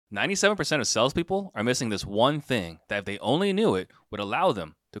97% of salespeople are missing this one thing that, if they only knew it, would allow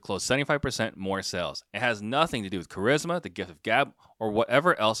them to close 75% more sales. It has nothing to do with charisma, the gift of gab, or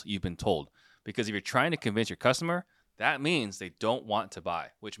whatever else you've been told. Because if you're trying to convince your customer, that means they don't want to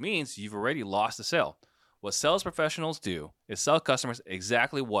buy, which means you've already lost the sale. What sales professionals do is sell customers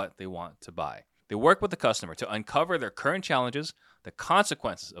exactly what they want to buy. They work with the customer to uncover their current challenges, the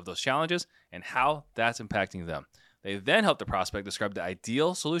consequences of those challenges, and how that's impacting them. They then help the prospect describe the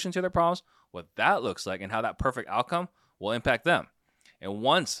ideal solution to their problems, what that looks like, and how that perfect outcome will impact them. And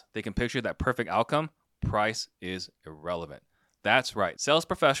once they can picture that perfect outcome, price is irrelevant. That's right. Sales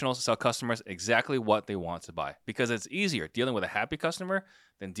professionals sell customers exactly what they want to buy because it's easier dealing with a happy customer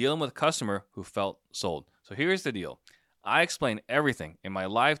than dealing with a customer who felt sold. So here's the deal. I explain everything in my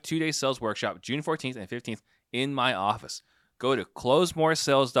live 2-day sales workshop, June 14th and 15th in my office. Go to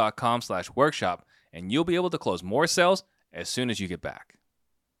closemoresales.com/workshop and you'll be able to close more sales as soon as you get back.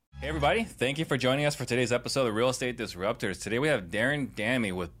 Hey everybody, thank you for joining us for today's episode of Real Estate Disruptors. Today we have Darren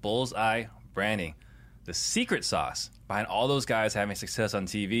Dammy with Bullseye Branding, the secret sauce behind all those guys having success on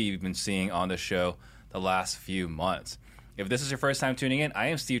TV you've been seeing on the show the last few months. If this is your first time tuning in, I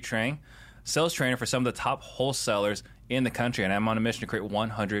am Steve Trang, sales trainer for some of the top wholesalers in the country, and I'm on a mission to create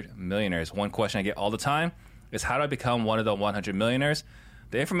 100 millionaires. One question I get all the time is, how do I become one of the 100 millionaires?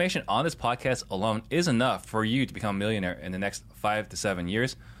 The information on this podcast alone is enough for you to become a millionaire in the next 5 to 7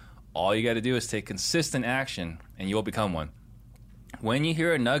 years. All you got to do is take consistent action, and you will become one. When you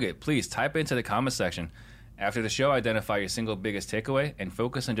hear a nugget, please type into the comment section. After the show, identify your single biggest takeaway and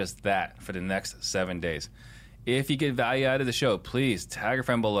focus on just that for the next 7 days. If you get value out of the show, please tag a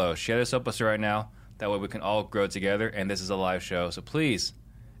friend below. Share this up with us right now. That way we can all grow together, and this is a live show. So please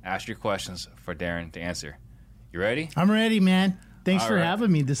ask your questions for Darren to answer. You ready? I'm ready, man. Thanks for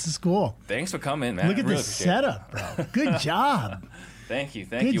having me. This is cool. Thanks for coming, man. Look at this setup, bro. Good job. Thank you.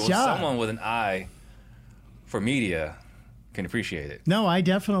 Good Well, job. someone with an eye for media can appreciate it. No, I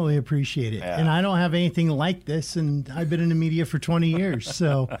definitely appreciate it. Yeah. And I don't have anything like this, and I've been in the media for 20 years.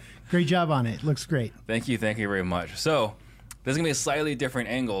 So great job on it. Looks great. Thank you very much. So there's going to be a slightly different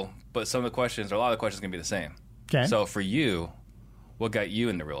angle, but some of the questions, or a lot of the questions, are going to be the same. Okay. So for you, what got you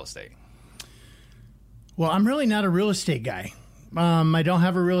into real estate? Well, I'm really not a real estate guy. I don't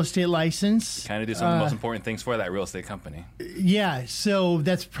have a real estate license. Kind of do some of the most important things for that real estate company. Yeah, so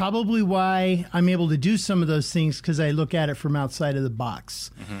that's probably why I'm able to do some of those things, because I look at it from outside of the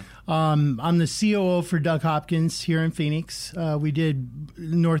box. Mm-hmm. I'm the COO for Doug Hopkins here in Phoenix. We did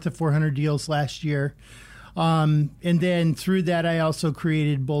north of 400 deals last year. And then through that, I also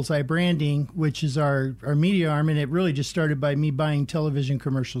created Bullseye Branding, which is our media arm, and it really just started by me buying television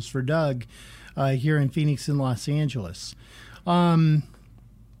commercials for Doug here in Phoenix and Los Angeles. What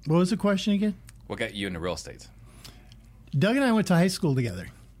was the question again? What got you into real estate? Doug and I went to high school together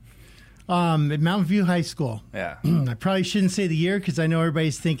at Mountain View High School. Yeah. I probably shouldn't say the year because I know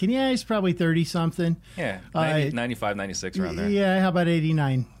everybody's thinking, yeah, he's probably 30-something. Yeah, 95, 96, around there. Yeah, how about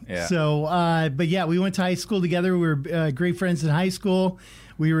 89? Yeah. So, but yeah, we went to high school together. We were great friends in high school.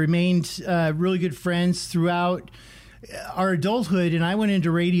 We remained really good friends throughout our adulthood, and I went into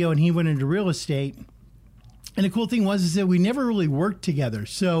radio and he went into real estate. And the cool thing was that we never really worked together.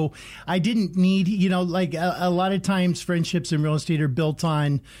 So I didn't need, like a lot of times friendships in real estate are built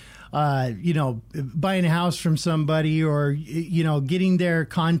on, buying a house from somebody or, getting their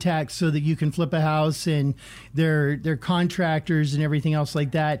contacts so that you can flip a house and their contractors and everything else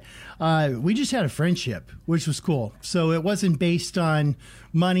like that. We just had a friendship, which was cool. So it wasn't based on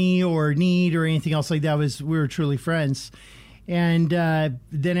money or need or anything else like that. We were truly friends. And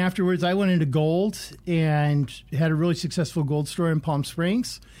then afterwards, I went into gold and had a really successful gold store in Palm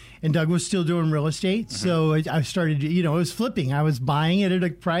Springs. And Doug was still doing real estate. Mm-hmm. So I started, it was flipping. I was buying it at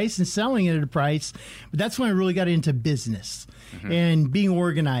a price and selling it at a price. But that's when I really got into business and being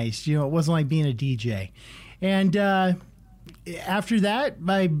organized. It wasn't like being a DJ. And after that,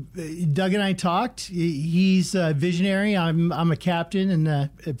 Doug and I talked. He's a visionary. I'm a captain in the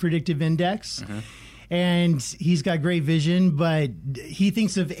Predictive Index. Mm-hmm. And he's got great vision, but he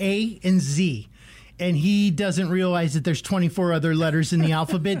thinks of A and Z. And he doesn't realize that there's 24 other letters in the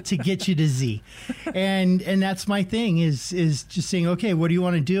alphabet to get you to Z. And that's my thing is just saying, okay, what do you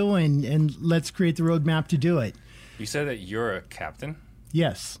want to do? And let's create the roadmap to do it. You said that you're a captain?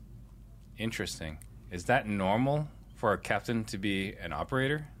 Yes. Interesting. Is that normal for a captain to be an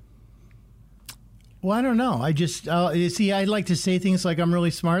operator? Well, I don't know. I just, I like to say things like I'm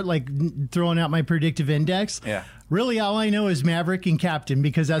really smart, like throwing out my predictive index. Yeah. Really, all I know is Maverick and Captain,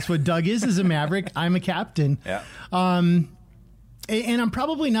 because that's what Doug is a Maverick. I'm a Captain. Yeah. And I'm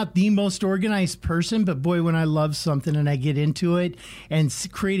probably not the most organized person, but boy, when I love something and I get into it and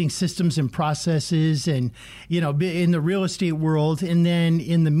creating systems and processes and, in the real estate world and then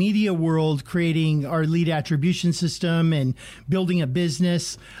in the media world, creating our lead attribution system and building a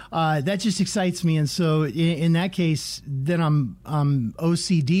business, that just excites me. And so in that case, then I'm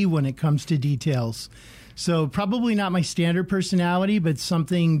OCD when it comes to details. So probably not my standard personality, but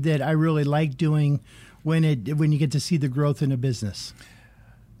something that I really like doing when you get to see the growth in a business.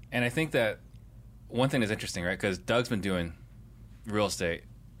 And I think that one thing is interesting, right? Because Doug's been doing real estate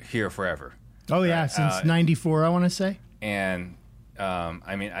here forever. Oh, yeah, right? Since 94, I want to say. And,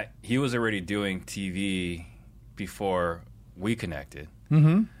 he was already doing TV before we connected.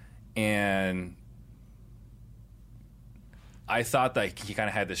 Mm-hmm. And I thought that he kind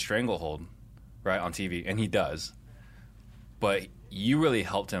of had this stranglehold, right, on TV, and he does. But you really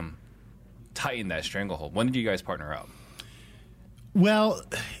helped him tighten that stranglehold. When did you guys partner up? Well,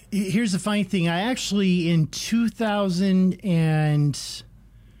 here's the funny thing. I actually, in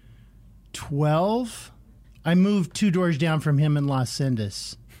 2012, I moved 2 doors down from him in Los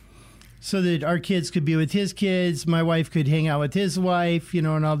Angeles so that our kids could be with his kids, my wife could hang out with his wife,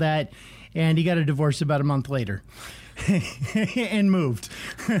 and all that. And he got a divorce about a month later. And moved.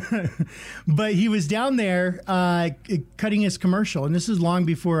 But he was down there cutting his commercial, and this is long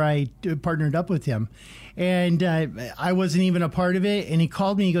before I partnered up with him. And I wasn't even a part of it, and he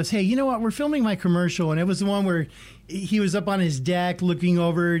called me. He goes, hey, you know what? We're filming my commercial, and it was the one where he was up on his deck looking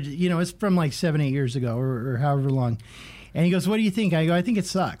over, it's from like 7-8 years ago or however long. And he goes, what do you think? I go, I think it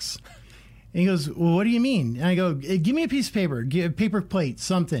sucks. And he goes, well, what do you mean? And I go, give me a piece of paper, a paper plate,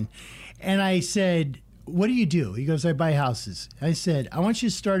 something. And I said, what do you do? He goes, I buy houses. I said, I want you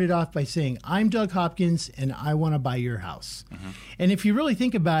to start it off by saying, I'm Doug Hopkins and I want to buy your house. Mm-hmm. And if you really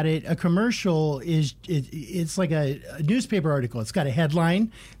think about it, a commercial it's like a newspaper article. It's got a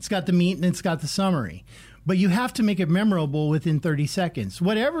headline, it's got the meat, and it's got the summary. But you have to make it memorable within 30 seconds.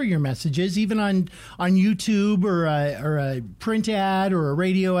 Whatever your message is, even on YouTube or a print ad or a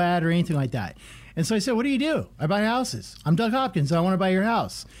radio ad or anything like that. And so I said, what do? I buy houses. I'm Doug Hopkins. I want to buy your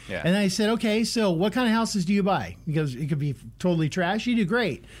house. Yeah. And I said, okay, so what kind of houses do you buy? Because it could be totally trash. You do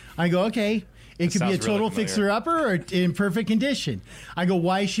great. I go, okay. It could be a total fixer-upper or in perfect condition. I go,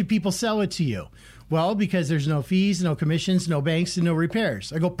 why should people sell it to you? Well, because there's no fees, no commissions, no banks, and no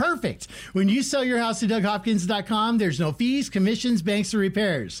repairs. I go, perfect. When you sell your house to DougHopkins.com, there's no fees, commissions, banks, or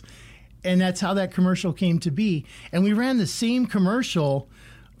repairs. And that's how that commercial came to be. And we ran the same commercial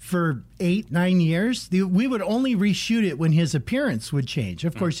for 8-9 years. We would only reshoot it when his appearance would change.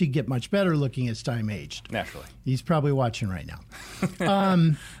 Of course, he'd get much better looking as time aged. Naturally. He's probably watching right now.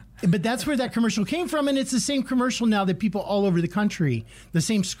 But that's where that commercial came from, and it's the same commercial now that people all over the country, the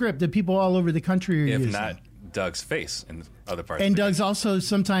same script that people all over the country are using. If not Doug's face in other parts. And Doug's also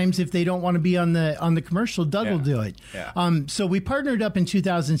sometimes, if they don't want to be on the commercial, Doug will do it. Yeah. So we partnered up in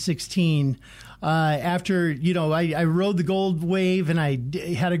 2016. After, I rode the gold wave and I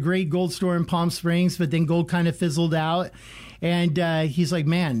had a great gold store in Palm Springs, but then gold kind of fizzled out. And he's like,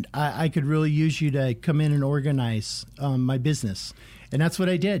 man, I could really use you to come in and organize my business. And that's what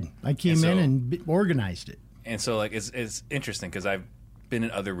I did. I came in and organized it. And so, it's interesting because I've been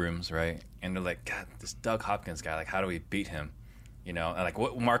in other rooms, right? And they're like, God, this Doug Hopkins guy, how do we beat him? And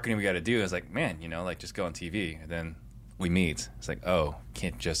what marketing we got to do? Is like, man, just go on TV. And then we meet. It's like, oh,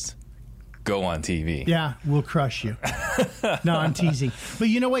 can't just go on TV. Yeah, we'll crush you. No, I'm teasing. But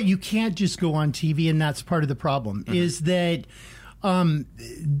you know what? You can't just go on TV, and that's part of the problem, is that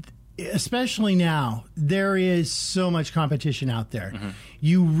especially now, there is so much competition out there. Mm-hmm.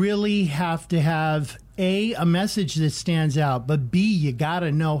 You really have to have, A, a message that stands out, but B, you got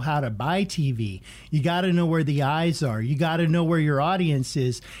to know how to buy TV. You got to know where the eyes are. You got to know where your audience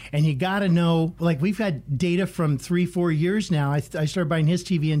is. And you got to know, we've had data from 3-4 years now. I started buying his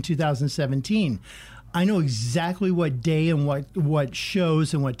TV in 2017. I know exactly what day and what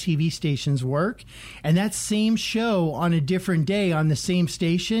shows and what TV stations work. And that same show on a different day on the same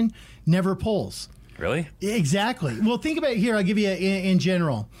station never polls. Really? Exactly. Well, think about it here. I'll give you in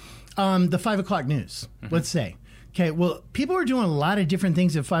general. The 5 o'clock news, let's say. Okay, well, people are doing a lot of different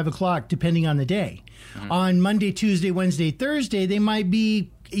things at 5 o'clock depending on the day. Mm-hmm. On Monday, Tuesday, Wednesday, Thursday, they might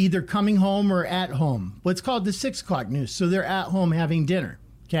be either coming home or at home. What's called the 6 o'clock news. So they're at home having dinner.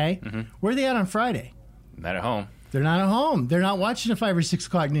 Okay? Mm-hmm. Where are they at on Friday? Not at home. They're not at home. They're not watching the 5 or 6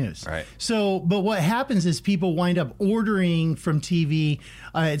 o'clock news. Right. So, but what happens is people wind up ordering from TV.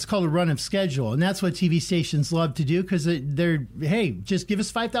 It's called a run of schedule. And that's what TV stations love to do because they're, hey, just give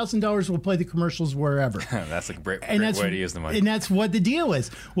us $5,000. We'll play the commercials wherever. That's a great way to use the money. And that's what the deal is.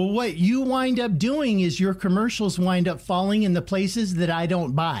 Well, what you wind up doing is your commercials wind up falling in the places that I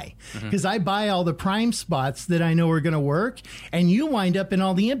don't buy because I buy all the prime spots that I know are going to work. And you wind up in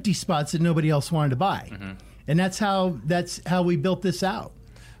all the empty spots that nobody else wanted to buy. And that's how we built this out.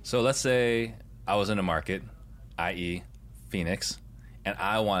 So let's say I was in a market, i.e. Phoenix, and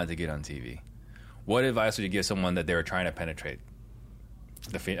I wanted to get on TV. What advice would you give someone that they were trying to penetrate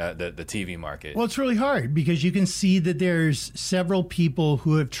the TV market? Well, it's really hard because you can see that there's several people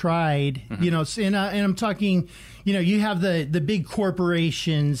who have tried, you know, and I'm talking, you know, you have the big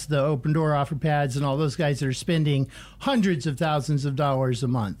corporations, the Open Door, OfferPads, and all those guys that are spending hundreds of thousands of dollars a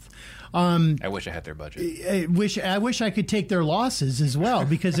month. I wish I had their budget. I wish I could take their losses as well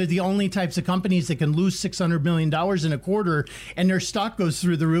because they're the only types of companies that can lose $600 million in a quarter and their stock goes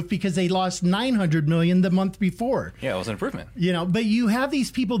through the roof because they lost $900 million the month before. Yeah, it was an improvement. You know, but you have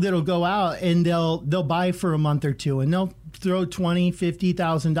these people that'll go out and they'll buy for a month or two and they'll throw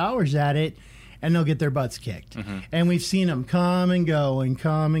 $20,000-$50,000 at it and they'll get their butts kicked. And we've seen them come and go and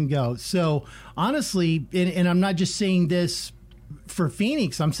come and go. So honestly, and I'm not just saying this for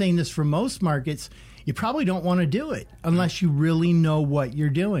Phoenix, I'm saying this for most markets, you probably don't want to do it unless you really know what you're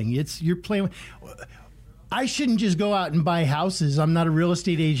doing. You're playing. I shouldn't just go out and buy houses. I'm not a real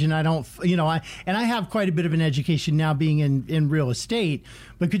estate agent. I don't, you know, I have quite a bit of an education now being in real estate.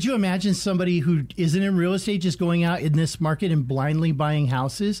 But could you imagine somebody who isn't in real estate just going out in this market and blindly buying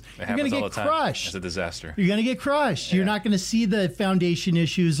houses? You're going to get crushed. It's a disaster. You're going to get crushed. Yeah. You're not going to see the foundation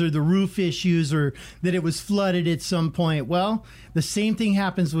issues or the roof issues or that it was flooded at some point. Well, the same thing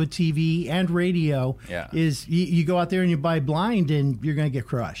happens with TV and radio. Yeah. Is you go out there and you buy blind and you're going to get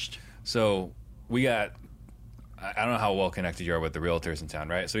crushed. So we got, I don't know how well connected you are with the realtors in town,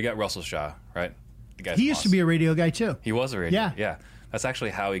 right? So we got Russell Shaw, right? The guy's he used to be a radio guy too. He was a radio. Yeah. Yeah. That's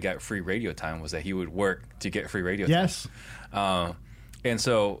actually how he got free radio time, was that he would work to get free radio time. Yes. And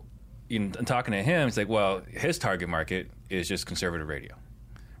so in talking to him, he's like, well, his target market is just conservative radio,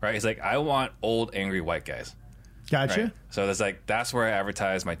 right? He's like, I want old, angry white guys. Gotcha. Right? So that's where I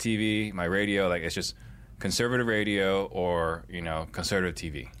advertise my TV, my radio. Like, it's just conservative radio or, you know, conservative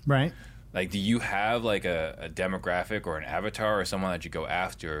TV. Right. Like, do you have like a demographic or an avatar or someone that you go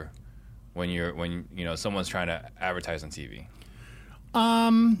after when you know someone's trying to advertise on TV?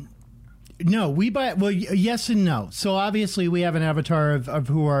 No, we buy, well, yes and no. So obviously we have an avatar of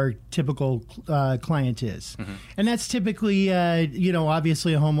who our typical client is. And that's typically, you know,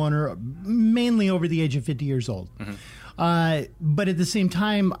 obviously a homeowner, mainly over the age of 50 years old. But at the same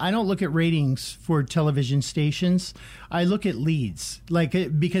time, I don't look at ratings for television stations. I look at leads,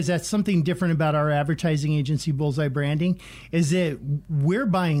 because that's something different about our advertising agency, Bullseye Branding, is that we're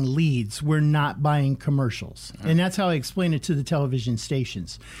buying leads. We're not buying commercials. And that's how I explain it to the television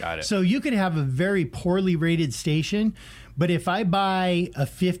stations. Got it. So you could have a very poorly rated station, but if I buy a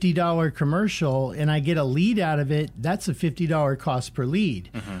 $50 commercial and I get a lead out of it, that's a $50 cost per lead.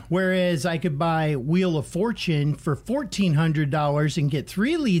 Whereas I could buy Wheel of Fortune for $1,400 and get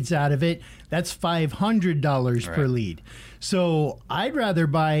 3 leads out of it, that's $500 per lead. So I'd rather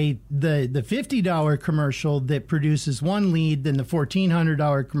buy the $50 commercial that produces 1 lead than the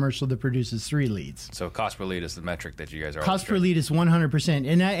 $1,400 commercial that produces 3 leads. So cost per lead is the metric that you guys are. Cost per lead is 100%,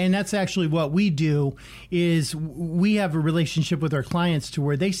 and that's actually what we do. Is we have a relationship with our clients to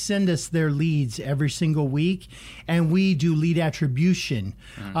where they send us their leads every single week, and we do lead attribution,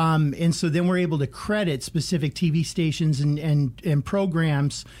 and so then we're able to credit specific TV stations and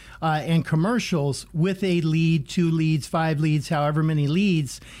programs and commercials with a lead, 2 leads, 5 leads, however many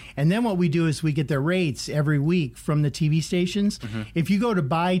leads. And then what we do is we get their rates every week from the TV stations. If you go to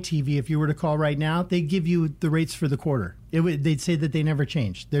buy TV, if you were to call right now, they give you the rates for the quarter. They'd say that they never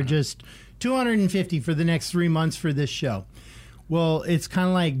changed. They're just $250 for the next 3 months for this show. Well, it's kind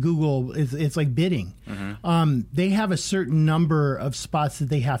of like Google. It's like bidding. They have a certain number of spots that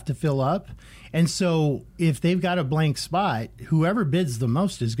they have to fill up. And so if they've got a blank spot, whoever bids the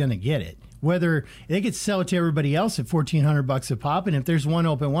most is going to get it. Whether they could sell it to everybody else at $1,400 a pop, and if there's one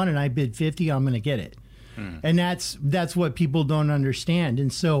open one and I bid 50, I'm going to get it. And that's what people don't understand.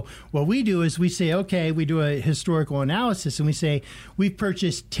 And so what we do is we say, okay, we do a historical analysis and we say we've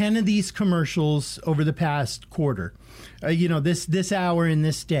purchased 10 of these commercials over the past quarter, this hour and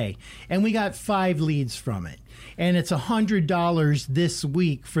this day, and we got 5 leads from it. And it's $100 this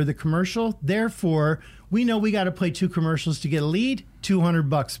week for the commercial. Therefore, we know we got to play 2 commercials to get a lead.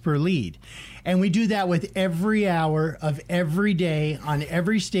 $200 per lead. And we do that with every hour of every day on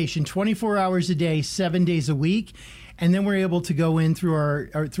every station, 24 hours a day, 7 days a week. And then we're able to go in through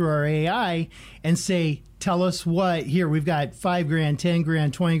our AI and say, tell us what, here, we've got $5,000,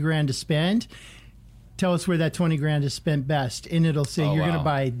 $10,000, $20,000 to spend. Tell us where that $20,000 is spent best. And it'll say, you're going to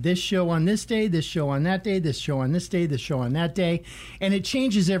buy this show on this day, this show on that day, this show on this day, this show on that day. And it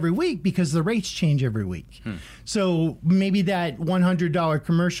changes every week because the rates change every week. So maybe that $100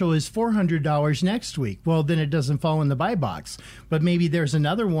 commercial is $400 next week. Well, then it doesn't fall in the buy box. But maybe there's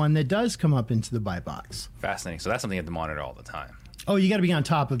another one that does come up into the buy box. Fascinating. So that's something you have to monitor all the time. Oh, you got to be on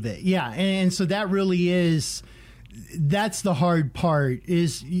top of it. Yeah. And so that really is, that's the hard part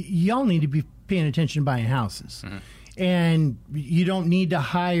is y'all need to be paying attention to buying houses. And you don't need to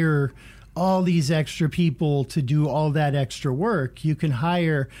hire all these extra people to do all that extra work. You can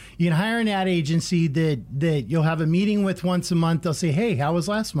hire an ad agency that you'll have a meeting with once a month. They'll say, hey, how was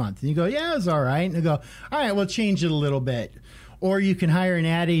last month? And you go, yeah, it was all right. And they go, all right, we'll change it a little bit. Or you can hire an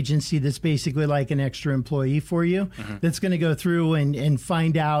ad agency that's basically like an extra employee for you that's going to go through and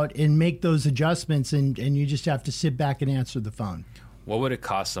find out and make those adjustments, and you just have to sit back and answer the phone. What would it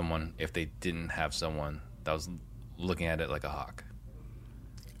cost someone if they didn't have someone that was looking at it like a hawk?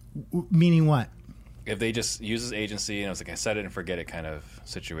 Meaning what? If they just use this agency and it was like a set it and forget it kind of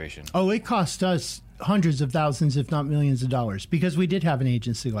situation. Oh, it cost us hundreds of thousands, if not millions of dollars, because we did have an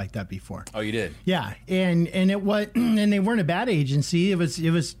agency like that before. Oh, you did? Yeah, and it was, and they weren't a bad agency. It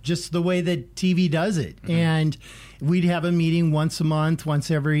was just the way that TV does it, and we'd have a meeting once a month,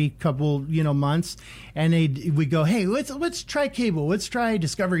 once every couple months, and we'd go, hey, let's try cable, let's try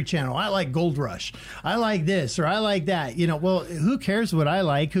Discovery Channel. I like Gold Rush. I like this or I like that. Well, who cares what I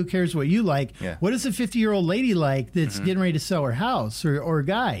like? Who cares what you like? Yeah. What does a 50-year-old lady like that's getting ready to sell her house or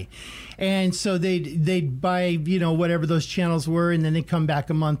guy? And so they'd buy, whatever those channels were, and then they'd come back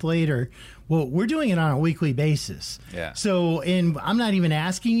a month later. Well, we're doing it on a weekly basis. Yeah. So, and I'm not even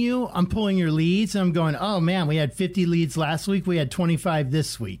asking you. I'm pulling your leads, and I'm going, oh, man, we had 50 leads last week. We had 25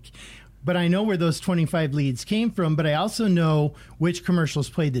 this week. But I know where those 25 leads came from, but I also know which commercials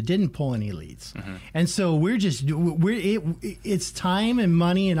played that didn't pull any leads. And so it's time and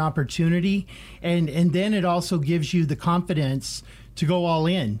money and opportunity. And then it also gives you the confidence to go all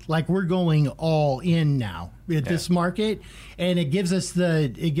in. Like we're going all in now at this market, and it gives us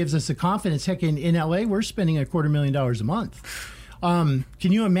the confidence. Heck, in LA, we're spending $250,000 a month.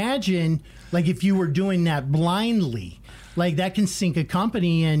 Can you imagine, like, if you were doing that blindly? Like that can sink a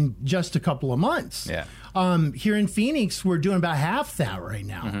company in just a couple of months. Yeah. Here in Phoenix, we're doing about half that right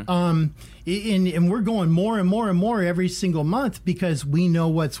now. And we're going more and more and more every single month because we know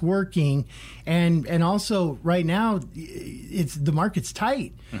what's working. And also right now, the market's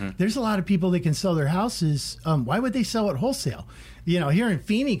tight. There's a lot of people that can sell their houses. Why would they sell it wholesale? Here in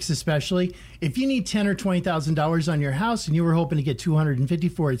Phoenix, especially, if you need $10,000 or $20,000 on your house and you were hoping to get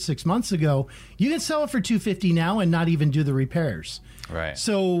 $250,000 for it 6 months ago, you can sell it for $250,000 now and not even do the repairs. Right.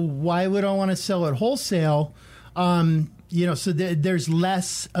 So why would I want to sell it wholesale? So there's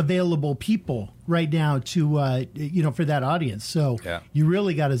less available people right now to, for that audience. So you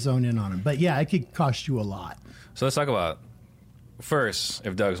really got to zone in on them. But yeah, it could cost you a lot. So let's talk about first,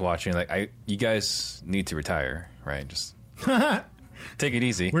 if Doug's watching, you guys need to retire, right? Just take it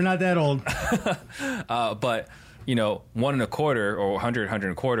easy. We're not that old. But, 1.25 or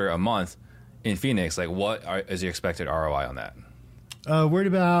 100 a month in Phoenix, what is your expected ROI on that? We're at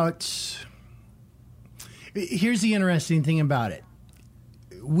about... Here's the interesting thing about it.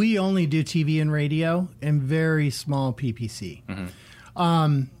 We only do TV and radio and very small PPC.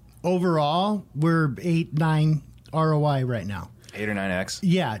 Overall, we're 8, 9 ROI right now. 8 or 9x?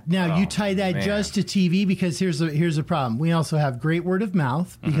 Yeah. Now, you tie that just to TV because here's a problem. We also have great word of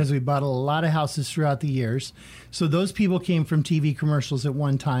mouth because we bought a lot of houses throughout the years. So those people came from TV commercials at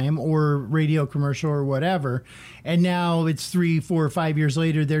one time or radio commercial or whatever. And now it's 3, 4, or 5 years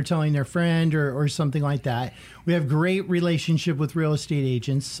later, they're telling their friend or something like that. We have great relationship with real estate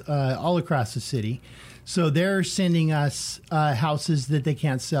agents all across the city. So they're sending us houses that they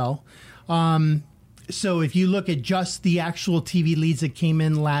can't sell. So if you look at just the actual TV leads that came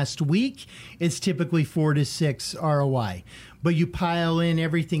in last week, it's typically 4 to 6 ROI. But you pile in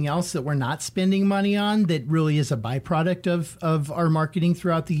everything else that we're not spending money on that really is a byproduct of our marketing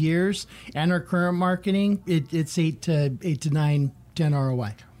throughout the years and our current marketing, it's 8 to 9, 10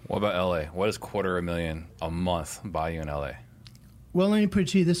 ROI. What about LA? What does $250,000 a month buy you in LA? Well, let me put it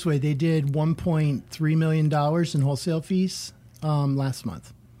to you this way. They did $1.3 million in wholesale fees last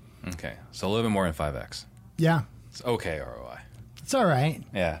month. Okay, so a little bit more than 5x. Yeah. It's okay ROI. It's all right.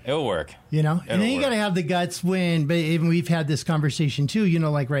 Yeah, it'll work. You know, and then you got to have the guts when, but even we've had this conversation too, you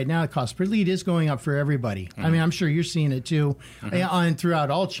know, like right now, the cost per lead is going up for everybody. I mean, I'm sure you're seeing it too on throughout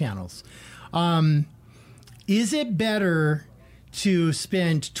all channels. Is it better to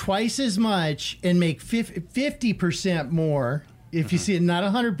spend twice as much and make 50% more if you see it, not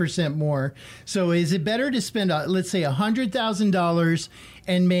 100% more? So is it better to spend, let's say, $100,000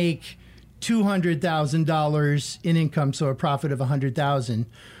 and make $200,000 in income, so a profit of $100,000?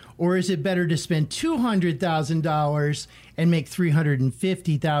 Or is it better to spend $200,000 and make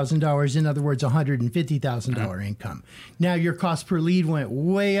 $350,000, in other words, $150,000 income? Now your cost per lead went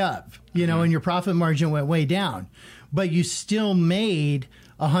way up, you know, and your profit margin went way down, but you still made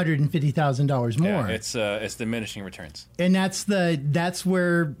 $150,000 more. Yeah, it's diminishing returns, and that's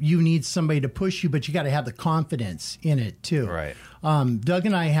where you need somebody to push you, but you got to have the confidence in it too. Right. Doug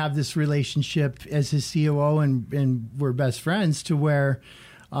and I have this relationship as his COO, and we're best friends to where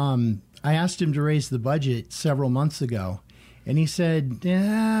I asked him to raise the budget several months ago, and he said,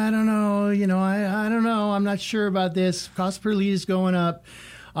 "Yeah, I don't know. You know, I don't know. I'm not sure about this. Cost per lead is going up."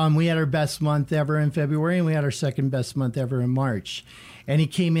 We had our best month ever in February, and we had our second best month ever in March. And he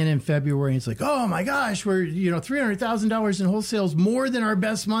came in February, and he's like, "Oh my gosh, we're $300,000 in wholesales, more than our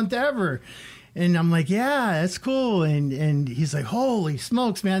best month ever." And I'm like, "Yeah, that's cool." And he's like, "Holy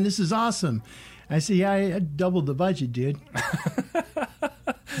smokes, man, this is awesome." I said, "Yeah, I doubled the budget, dude."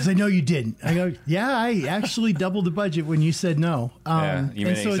 He's like, "No, you didn't." I go, "Yeah, I actually doubled the budget when you said no." You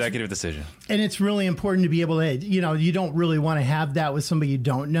made an executive decision. And it's really important to be able to, you know, you don't really want to have that with somebody you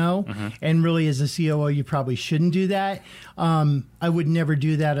don't know. And really, as a COO, you probably shouldn't do that. I would never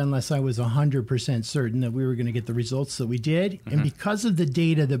do that unless I was 100% certain that we were going to get the results that we did. And because of the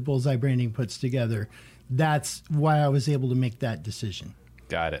data that Bullseye Branding puts together, that's why I was able to make that decision.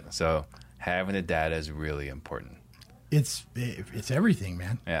 Got it. So having the data is really important. It's everything,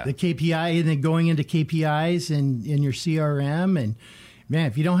 man. Yeah. The KPI, and then going into KPIs and in your CRM, and man,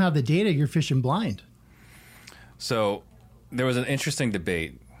 if you don't have the data, you're fishing blind. So there was an interesting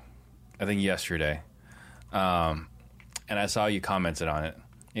debate, I think yesterday, and I saw you commented on it.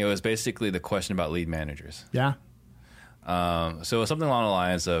 It was basically the question about lead managers. Yeah. So it was something along the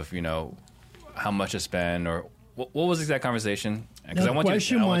lines of, you know, how much to spend, or what was the exact conversation? Because I want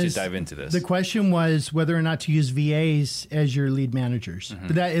you to dive into this. The question was whether or not to use VAs as your lead managers.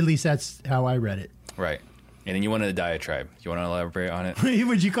 But at least that's how I read it. Right. And then you wanted a diatribe. You want to elaborate on it?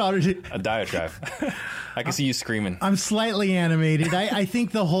 Would you call it? A diatribe. I can see you screaming. I'm slightly animated. I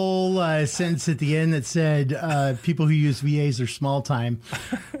think the whole sentence at the end that said people who use VAs are small time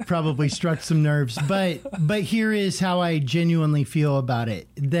probably struck some nerves. But here is how I genuinely feel about it.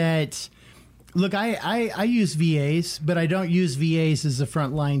 That... Look, I use VAs, but I don't use VAs as a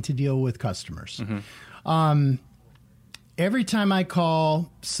front line to deal with customers. Every time I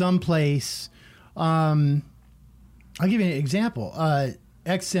call someplace, I'll give you an example.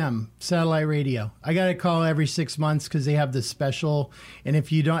 XM satellite radio. I got to call every 6 months because they have this special. And if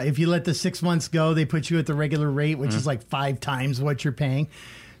you let the 6 months go, they put you at the regular rate, which is like 5 times what you're paying.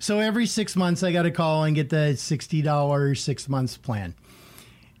 So every 6 months, I got to call and get the $60 6 months plan.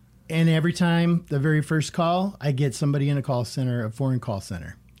 And every time, the very first call, I get somebody in a call center, a foreign call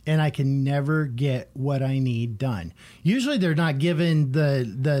center. And I can never get what I need done. Usually they're not given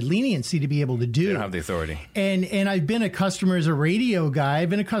the leniency to be able to do. They don't have the authority. And I've been a customer as a radio guy. I've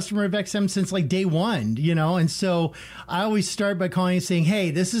been a customer of XM since like day one, you know. And so I always start by calling and saying,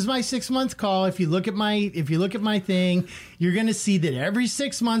 "Hey, this is my 6 month call. If you look at my thing, you're going to see that every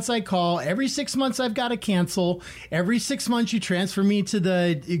 6 months I call, every 6 months I've got to cancel, every 6 months you transfer me to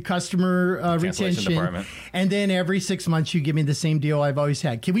the customer retention department, and then every 6 months you give me the same deal I've always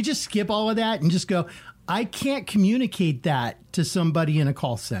had." Can we just skip all of that and just go, I can't communicate that to somebody in a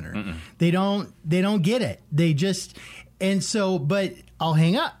call center. They don't get it. They just, and so, but I'll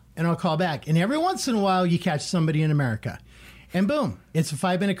hang up and I'll call back. And every once in a while you catch somebody in America. And boom, it's a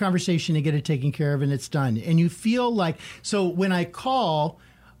 5-minute conversation to get it taken care of, and it's done. And you feel like, so when I call,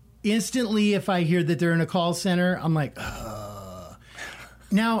 instantly if I hear that they're in a call center, I'm like, ugh.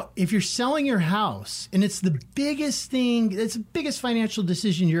 Now, if you're selling your house, and it's the biggest thing, it's the biggest financial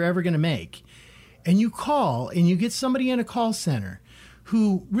decision you're ever going to make, and you call and you get somebody in a call center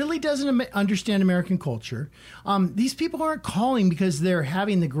who really doesn't understand American culture. These people aren't calling because they're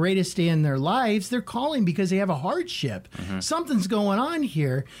having the greatest day in their lives. They're calling because they have a hardship. Something's going on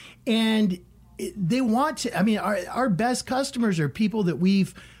here. And they want to, I mean, our best customers are people that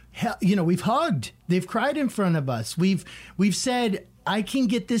we've hugged. They've cried in front of us. We've said, I can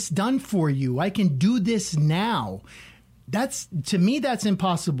get this done for you. I can do this now. That's, to me, that's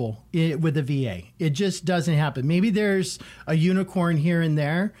impossible with the VA. It just doesn't happen. Maybe there's a unicorn here and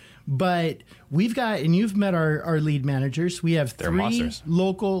there, but we've got, and you've met our lead managers. We have They're 3 monsters.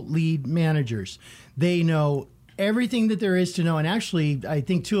 local lead managers. They know everything that there is to know. And actually, I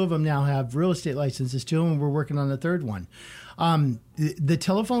think 2 of them now have real estate licenses too, and we're working on the 3rd one. The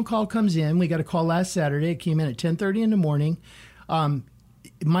telephone call comes in. We got a call last Saturday. It came in at 10:30 in the morning.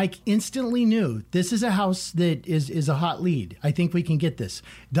 Mike instantly knew this is a house that is a hot lead. I think we can get this.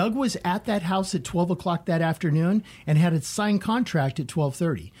 Doug was at that house at 12 o'clock that afternoon and had a signed contract at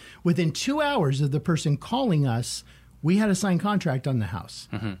 12:30. Within 2 hours of the person calling us, we had a signed contract on the house,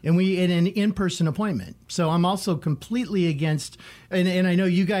 and we in an in-person appointment. So I'm also completely against, and I know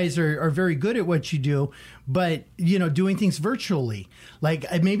you guys are very good at what you do, but doing things virtually.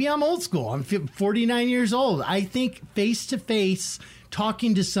 Like maybe I'm old school. I'm 49 years old. I think face-to-face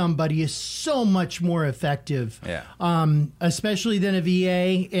talking to somebody is so much more effective, especially than a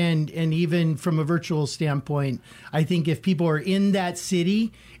VA, and even from a virtual standpoint. I think if people are in that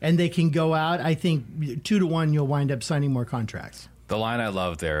city and they can go out, I think 2 to 1 you'll wind up signing more contracts. The line I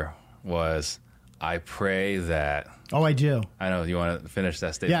loved there was, I pray that... Oh, I do. I know. You want to finish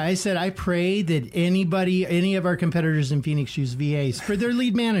that statement? Yeah, I said, I pray that any of our competitors in Phoenix use VAs for their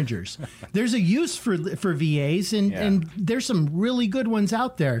lead managers. There's a use for VAs, and there's some really good ones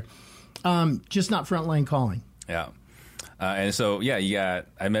out there, just not frontline calling. Yeah. And so,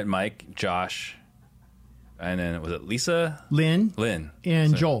 I met Mike, Josh, and then was it Lisa? Lynn.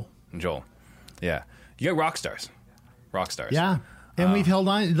 And Joel. Joel. Yeah. You got rock stars. Yeah. And we've held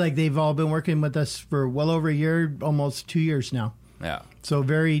on, like they've all been working with us for well over a year, almost 2 years now. Yeah. So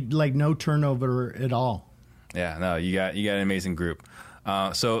very, like, no turnover at all. Yeah, no, you got an amazing group.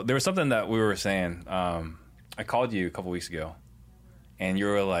 So there was something that we were saying. I called you a couple weeks ago, and you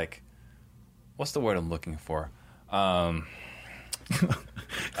were like, what's the word I'm looking for?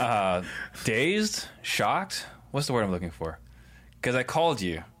 Dazed? Shocked? What's the word I'm looking for? Because I called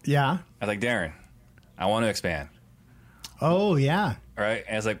you. Yeah. I was like, Darren, I want to expand. Oh, yeah. All right.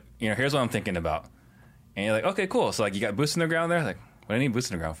 And it's like, here's what I'm thinking about. And you're like, okay, cool. So, like, you got boots in the ground there? Like, what do I need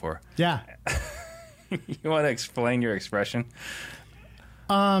boots in the ground for? Yeah. You want to explain your expression?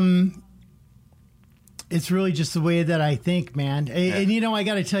 It's really just the way that I think, man. Yeah. And, I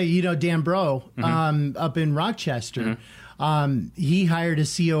got to tell you, Dan Bro, up in Rochester, he hired a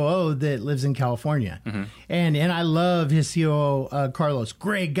COO that lives in California. And I love his COO, Carlos.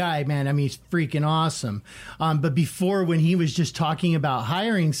 Great guy, man. I mean, he's freaking awesome. But before, when he was just talking about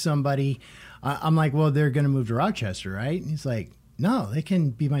hiring somebody, I'm like, well, they're going to move to Rochester, right? And he's like, no, they can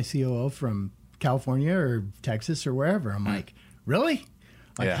be my COO from California or Texas or wherever. I'm like, really?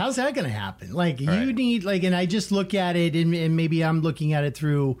 Like, how's that going to happen? Like, you need, like, and I just look at it, and maybe I'm looking at it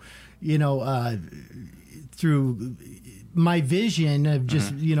through, through my vision of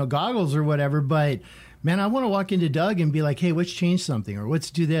just, goggles or whatever. But, man, I want to walk into Doug and be like, hey, let's change something, or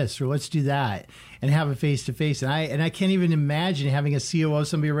let's do this, or let's do that, and have a face-to-face. And I can't even imagine having a COO,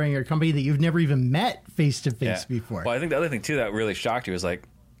 somebody running your company that you've never even met face-to-face before. Well, I think the other thing, too, that really shocked you was like,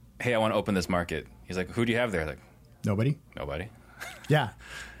 hey, I want to open this market. He's like, who do you have there? Like, Nobody. Yeah.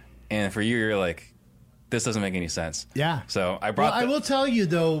 And for you, you're like, this doesn't make any sense. Yeah. So I brought. I will tell you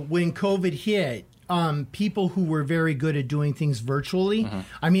though, when COVID hit, people who were very good at doing things virtually,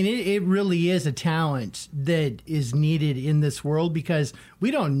 I mean, it really is a talent that is needed in this world, because we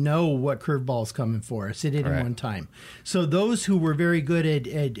don't know what curveball's coming for us at any one time. So those who were very good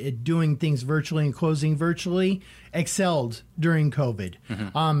at doing things virtually and closing virtually excelled during COVID.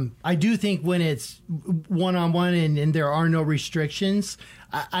 I do think when it's one-on-one and there are no restrictions,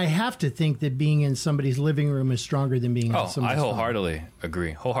 I have to think that being in somebody's living room is stronger than being in somebody's I wholeheartedly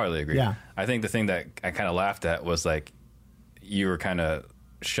agree. Yeah. I think the thing that I kind of laughed at was like, you were kind of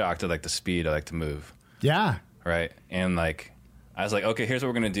shocked at like the speed I like to move. Yeah. Right. And like, I was like, okay, here's what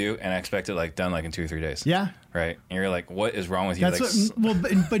we're going to do. And I expect it like done like in 2 or 3 days. Yeah. Right. And you're like, what is wrong with you? That's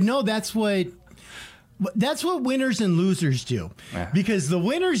like, but no, that's what winners and losers do, because the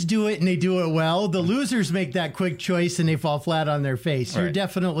winners do it and they do it well. The losers make that quick choice and they fall flat on their face. You're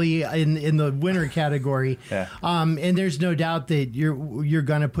definitely in the winner category. And there's no doubt that you're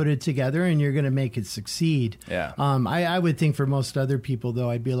going to put it together and you're going to make it succeed. I would think for most other people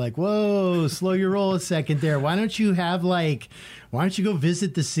though, I'd be like, whoa, slow your roll a second there. Why don't you go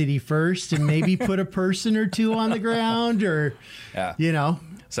visit the city first and maybe put a person or two on the ground, or,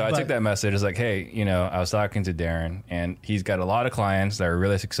 So I took that message as like, hey, I was talking to Darren, and he's got a lot of clients that are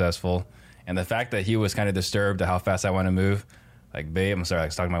really successful. And the fact that he was kind of disturbed at how fast I want to move, like, babe, I'm sorry. I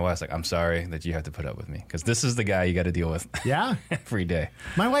was talking to my wife, like, I'm sorry that you have to put up with me, because this is the guy you got to deal with Yeah. every day.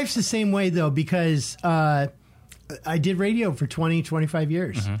 My wife's the same way, though, because I did radio for 20, 25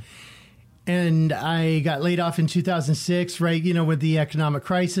 years. And I got laid off in 2006, right? You know, with the economic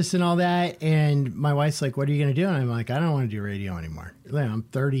crisis and all that. And my wife's like, what are you going to do? And I'm like, I don't want to do radio anymore. I'm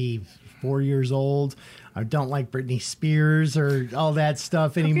 34 years old. I don't like Britney Spears or all that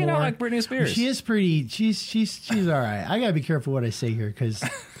stuff anymore. You don't like Britney Spears? She is pretty, she's all right. I got to be careful what I say here because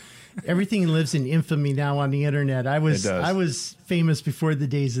everything lives in infamy now on the internet. I was famous before the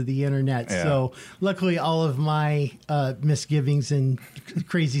days of the internet. Yeah. So luckily all of my misgivings and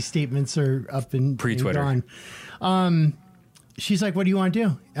crazy statements are up and pre-Twitter. Gone. She's like, what do you want to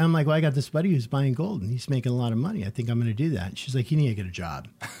do? And I'm like, well, I got this buddy who's buying gold and he's making a lot of money. I think I'm going to do that. And she's like, you need to get a job.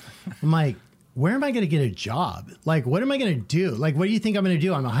 I'm like, where am I going to get a job? Like, what am I going to do? Like, what do you think I'm going to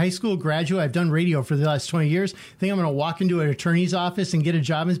do? I'm a high school graduate. I've done radio for the last 20 years. Think I'm going to walk into an attorney's office and get a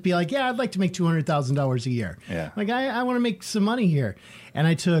job and be like, yeah, I'd like to make $200,000 a year. Yeah. Like, I want to make some money here. And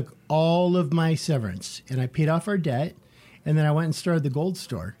I took all of my severance and I paid off our debt. And then I went and started the gold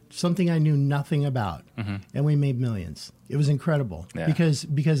store, something I knew nothing about. And we made millions. It was incredible because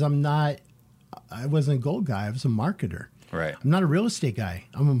I wasn't a gold guy. I was a marketer. Right. I'm not a real estate guy.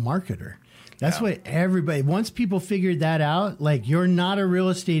 I'm a marketer. That's what everybody, once people figured that out, like you're not a real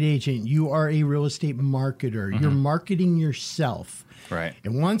estate agent, you are a real estate marketer. You're marketing yourself. Right.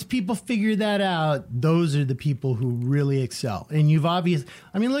 And once people figure that out, those are the people who really excel. And you've obviously,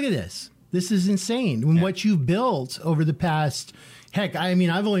 I mean, look at this. This is insane. And what you've built over the past, heck, I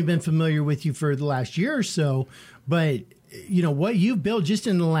mean, I've only been familiar with you for the last year or so, but you know, what you've built just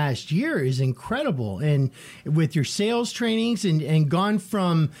in the last year is incredible. And with your sales trainings and gone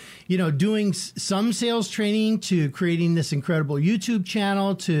from, you know, doing some sales training to creating this incredible YouTube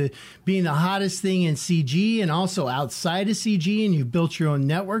channel to being the hottest thing in CG and also outside of CG, and you've built your own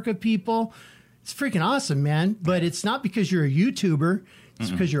network of people. It's freaking awesome, man. But it's not because you're a YouTuber. It's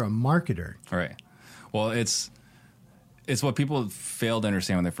because you're a marketer. Right. Well, it's what people fail to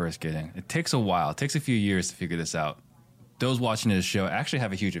understand when they first get in. It takes a while. It takes a few years to figure this out. Those watching this show actually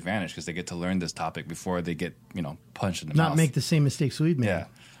have a huge advantage because they get to learn this topic before they get, you know, punched in the mouth. Not make the same mistakes we've made. Yeah.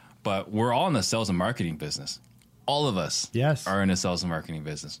 But we're all in the sales and marketing business. All of us are in the sales and marketing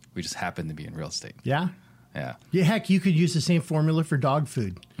business. We just happen to be in real estate. Yeah. Yeah. Yeah. Heck, you could use the same formula for dog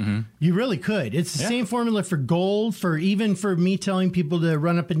food. You really could. It's the same formula for gold, for me telling people to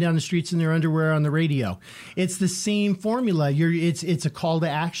run up and down the streets in their underwear on the radio. It's the same formula. It's a call to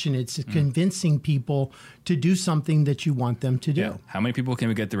action. It's convincing people to do something that you want them to do. Yeah. How many people can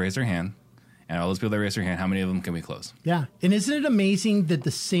we get to raise their hand? And all those people that raise their hand, how many of them can we close? Yeah. And isn't it amazing that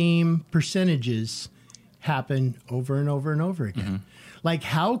the same percentages happen over and over and over again? Like,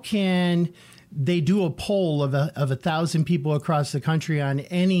 how can they do a poll of 1,000 people across the country on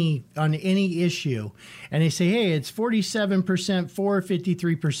any issue, and they say, hey, it's 47% for,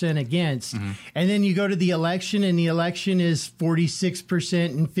 53% against, and then you go to the election, and the election is 46%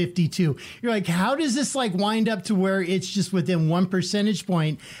 and 52. You're like, how does this like wind up to where it's just within 1 percentage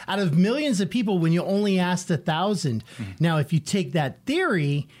point out of millions of people when you only asked 1,000? Now, if you take that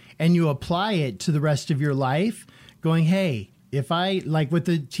theory and you apply it to the rest of your life, going, hey, if I, like with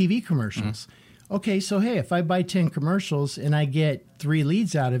the TV commercials, okay, so hey, if I buy 10 commercials and I get 3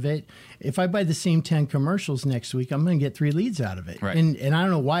 leads out of it, if I buy the same 10 commercials next week, I'm going to get 3 leads out of it. Right. And I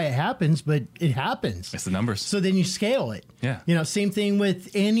don't know why it happens, but it happens. It's the numbers. So then you scale it. Yeah. You know, same thing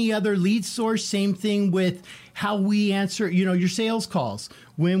with any other lead source, same thing with how we answer, you know, your sales calls.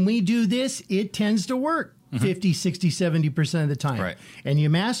 When we do this, it tends to work 50, 60, 70% of the time. Right. And you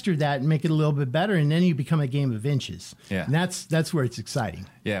master that and make it a little bit better, and then you become a game of inches. Yeah. And that's where it's exciting.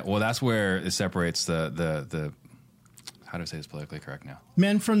 Yeah, well, that's where it separates the how do I say this politically correct now?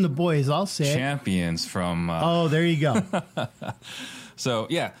 Men from the boys, I'll say champions from... oh, there you go. So,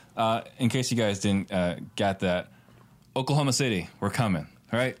 yeah, in case you guys didn't get that, Oklahoma City, we're coming,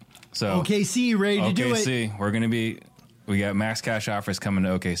 right? So OKC, ready to do it. OKC, we're going to be... We got max cash offers coming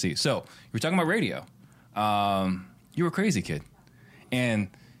to OKC. So, you were talking about radio. You were a crazy kid. And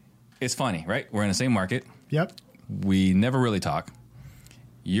it's funny, right? We're in the same market. Yep. We never really talk.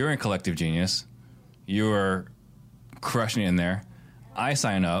 You're in Collective Genius. You're crushing it in there. I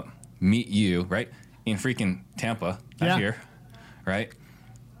sign up, meet you, right? In freaking Tampa, not here, right?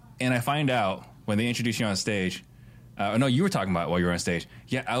 And I find out when they introduce you on stage. No, you were talking about it while you were on stage.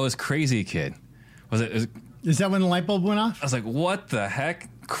 Yeah, I was crazy kid. Is that when the light bulb went off? I was like, what the heck?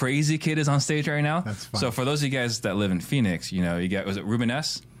 Crazy Kid is on stage right now. That's fun. So for those of you guys that live in Phoenix, you know, you got, was it Ruben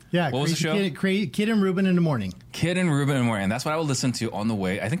S? Yeah. What was the show? Kid and Ruben in the morning. Kid and Ruben in the morning. And that's what I would listen to on the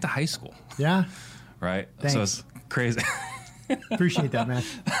way, I think, to high school. Yeah. Right? Thanks. So it's crazy. Appreciate that, man.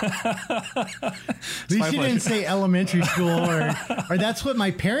 At least you didn't say elementary school, or that's what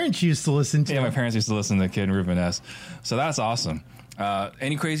my parents used to listen to. Yeah, my parents used to listen to Kid and Ruben S. So that's awesome.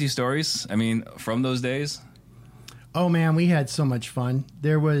 Any crazy stories? I mean, from those days? Oh man, we had so much fun.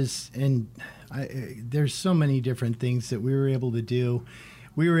 There's so many different things that we were able to do.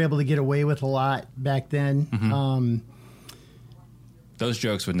 We were able to get away with a lot back then. Mm-hmm. Those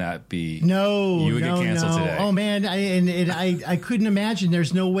jokes would not be. No, you would get canceled today. Oh man, I couldn't imagine.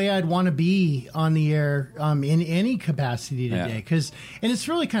 There's no way I'd want to be on the air in any capacity today. And it's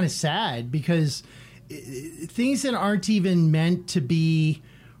really kind of sad because things that aren't even meant to be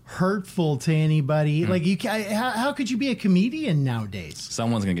hurtful to anybody. Like how could you be a comedian nowadays?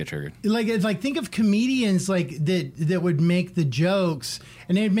 Someone's gonna get triggered. Like think of comedians like that would make the jokes,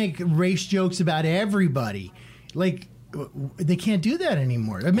 and they'd make race jokes about everybody. Like they can't do that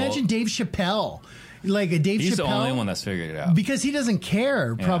anymore. Imagine Dave Chappelle. He's the only one that's figured it out because he doesn't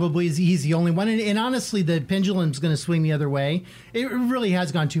care. Probably he's the only one. And honestly, the pendulum's going to swing the other way. It really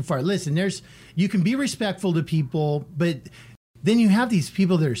has gone too far. Listen, you can be respectful to people, but then you have these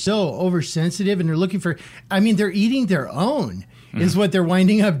people that are so oversensitive and they're looking for, they're eating their own is what they're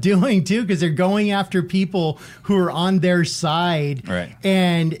winding up doing too, because they're going after people who are on their side, right,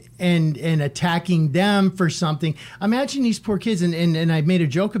 and attacking them for something. Imagine these poor kids, and I made a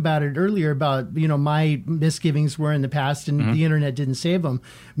joke about it earlier about, my misgivings were in the past and the internet didn't save them.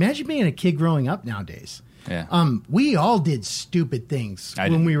 Imagine being a kid growing up nowadays. Yeah. We all did stupid things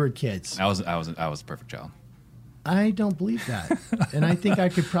when we were kids. I was a perfect child. I don't believe that. And I think I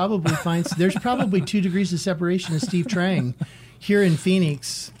could probably there's probably 2 degrees of separation of Steve Trang here in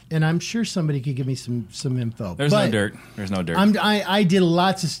Phoenix, and I'm sure somebody could give me some info. There's no dirt. I did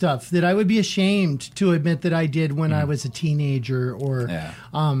lots of stuff that I would be ashamed to admit that I did when I was a teenager.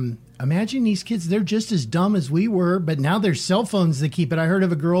 Imagine these kids, they're just as dumb as we were, but now there's cell phones that keep it. I heard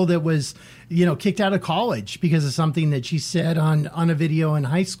of a girl that was, kicked out of college because of something that she said on a video in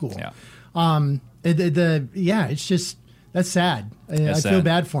high school. Yeah. It's just, that's sad. I feel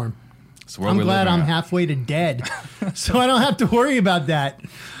bad for him. I'm glad I'm halfway to dead, so I don't have to worry about that.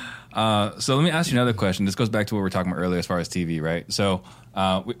 So let me ask you another question. This goes back to what we were talking about earlier as far as TV, right? So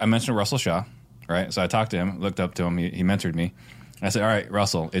I mentioned Russell Shaw, right? So I talked to him, looked up to him. He mentored me. I said, all right,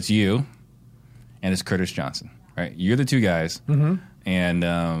 Russell, it's you and it's Curtis Johnson, right? You're the 2 guys, and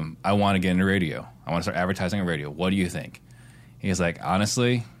I want to get into radio. I want to start advertising on radio. What do you think? He's like,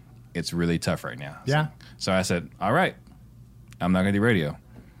 honestly, it's really tough right now. Yeah. So I said, all right, I'm not going to do radio.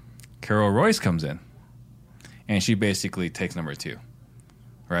 Carol Royce comes in, and she basically takes number 2,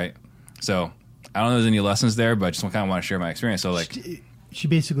 right? So I don't know if there's any lessons there, but I just kind of want to share my experience. So she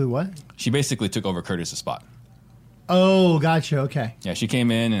basically what? She basically took over Curtis's spot. Oh, gotcha. Okay. Yeah, she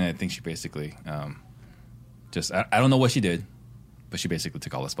came in, and I think she basically I don't know what she did, but she basically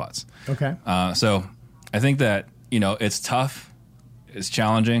took all the spots. Okay. So I think that, it's tough, it's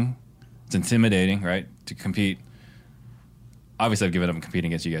challenging, it's intimidating, right, to compete. Obviously, I've given up competing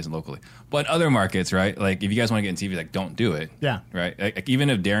against you guys locally. But in other markets, right, like if you guys want to get in TV, don't do it. Yeah. Right? Like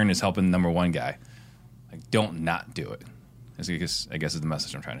even if Darren is helping the number 1 guy, don't not do it. I guess is the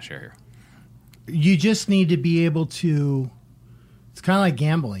message I'm trying to share here. You just need to be able to, it's kind of like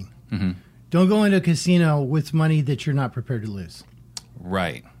gambling. Mm-hmm. Don't go into a casino with money that you're not prepared to lose.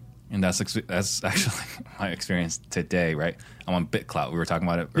 Right. And that's actually my experience today, right? I'm on BitClout. We were talking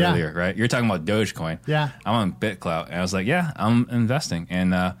about it earlier, right? You're talking about Dogecoin. Yeah. I'm on BitClout. And I was like, yeah, I'm investing.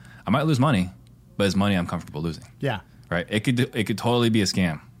 And I might lose money, but it's money I'm comfortable losing. Yeah. Right? It could totally be a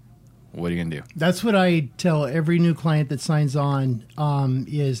scam. What are you going to do? That's what I tell every new client that signs on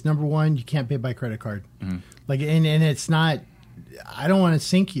is, number 1, you can't pay by credit card. Mm-hmm. And it's not, I don't want to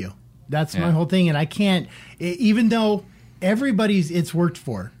sink you. That's my whole thing. And I can't, even though it's worked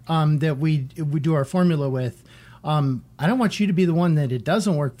for, that we do our formula with. I don't want you to be the one that it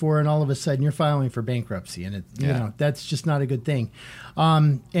doesn't work for, and all of a sudden you're filing for bankruptcy, and that's just not a good thing.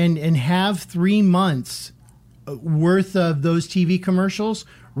 And have 3 months worth of those TV commercials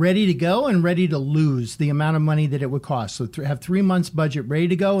ready to go and ready to lose the amount of money that it would cost. So have 3 months budget ready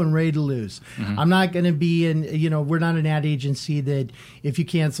to go and ready to lose. Mm-hmm. I'm not going to be we're not an ad agency that if you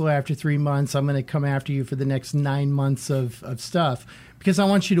cancel after 3 months, I'm going to come after you for the next 9 months of stuff, because I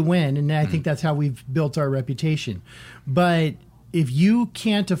want you to win. And I think that's how we've built our reputation. But if you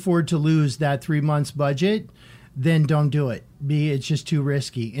can't afford to lose that 3 months budget, then don't do it. It's just too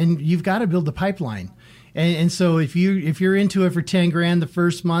risky. And you've got to build a pipeline. And so if you're into it for $10,000 the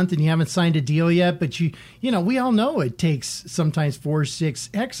first month and you haven't signed a deal yet, but we all know it takes sometimes 4, 6,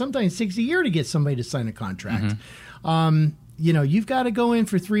 heck, sometimes 6 a year to get somebody to sign a contract. Mm-hmm. You've got to go in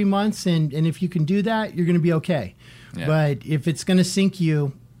for 3 months, and if you can do that, you're going to be okay. Yeah. But if it's going to sink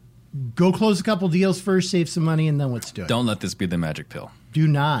you, go close a couple deals first, save some money, and then let's do it. Don't let this be the magic pill. Do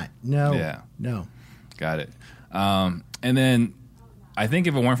not. No. Yeah. No. Got it. And then I think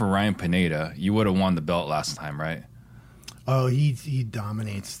if it weren't for Ryan Pineda, you would have won the belt last time, right? Oh, he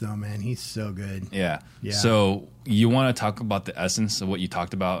dominates though, man. He's so good. Yeah. Yeah. So you want to talk about the essence of what you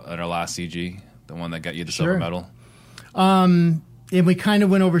talked about at our last CG, the one that got you the silver medal? And we kind of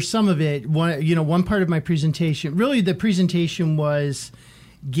went over some of it. One part of my presentation, really the presentation was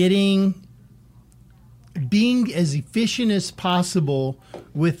being as efficient as possible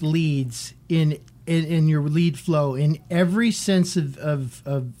with leads in your lead flow in every sense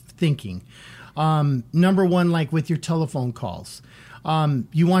of thinking. Number one, like with your telephone calls,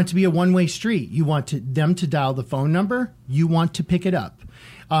 you want it to be a one-way street. You want them to dial the phone number. You want to pick it up.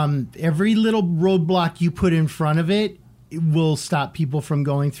 Every little roadblock you put in front of it will stop people from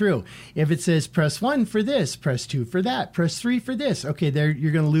going through. If it says press 1 for this, press 2 for that, press 3 for this, okay, there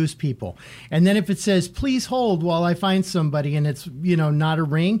you're going to lose people. And then if it says please hold while I find somebody, and it's not a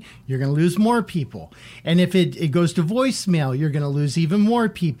ring, you're going to lose more people. And if it goes to voicemail, you're going to lose even more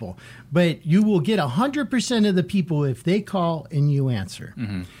people. But you will get 100% of the people if they call and you answer.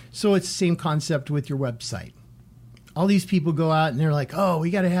 Mm-hmm. So it's the same concept with your website. All these people go out and they're like, oh, we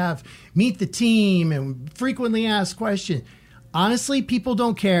got to meet the team and frequently asked questions. Honestly, people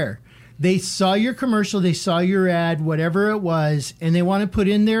don't care. They saw your commercial, they saw your ad, whatever it was, and they want to put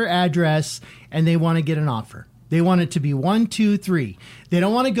in their address and they want to get an offer. They want it to be 1, 2, 3. They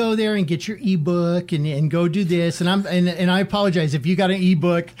don't want to go there and get your ebook and go do this. And I apologize if you got an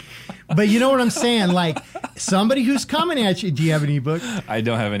ebook, but you know what I'm saying? Like somebody who's coming at you. Do you have an ebook? I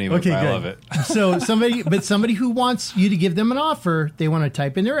don't have an ebook. Okay, I love it. So somebody who wants you to give them an offer, they want to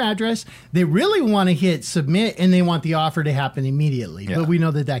type in their address. They really want to hit submit and they want the offer to happen immediately. Yeah. But we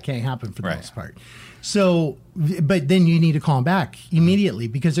know that can't happen for the most part. So, but then you need to call them back immediately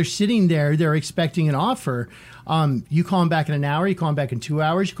because they're sitting there, they're expecting an offer. You call them back in an hour, you call them back in 2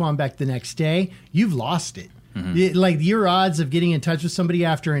 hours, you call them back the next day, you've lost it. Mm-hmm. Like your odds of getting in touch with somebody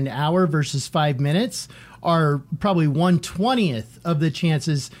after an hour versus 5 minutes are probably 1/20th of the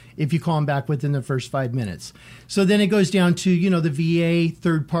chances if you call them back within the first 5 minutes. So then it goes down to, the VA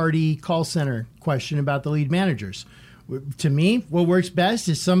third-party call center question about the lead managers. To me, what works best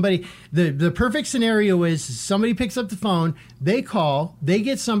is the perfect scenario is somebody picks up the phone, they call, they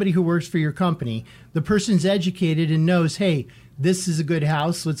get somebody who works for your company. The person's educated and knows, hey, this is a good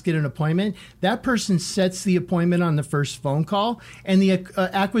house, let's get an appointment. That person sets the appointment on the first phone call, and the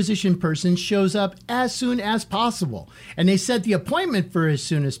acquisition person shows up as soon as possible. And they set the appointment for as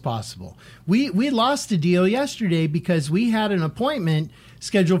soon as possible. We lost a deal yesterday because we had an appointment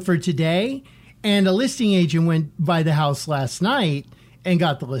scheduled for today, and a listing agent went by the house last night and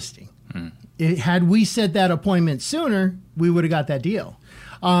got the listing. Had we set that appointment sooner, we would have got that deal.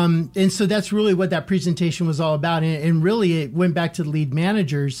 And so that's really what that presentation was all about. And really, it went back to the lead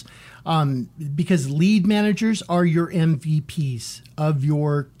managers because lead managers are your MVPs of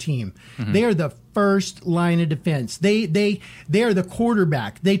your team. Mm-hmm. They are the first line of defense. They are the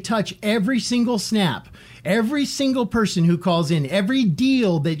quarterback. They touch every single snap. Every single person who calls in, every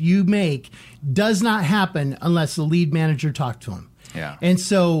deal that you make does not happen unless the lead manager talked to them. Yeah. And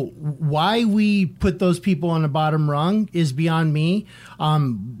so why we put those people on the bottom rung is beyond me.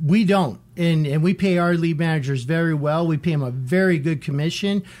 We don't. And we pay our lead managers very well. We pay them a very good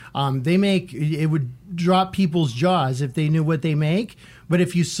commission. It would drop people's jaws if they knew what they make. But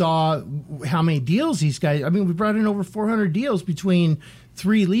if you saw how many deals these guys, we brought in over 400 deals between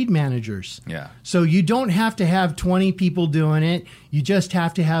 3 lead managers. Yeah. So you don't have to have 20 people doing it. You just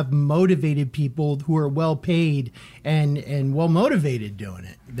have to have motivated people who are well paid and well motivated doing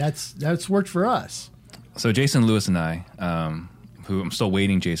it. That's worked for us. So Jason Lewis and I, who I'm still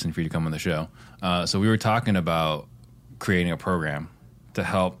waiting, Jason, for you to come on the show. So we were talking about creating a program to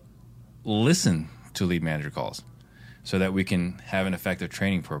help listen to lead manager calls so that we can have an effective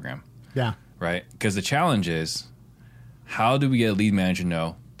training program. Yeah. Right? Because the challenge is, how do we get a lead manager to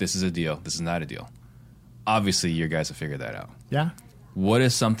know this is a deal, this is not a deal? Obviously, you guys have figured that out. Yeah. What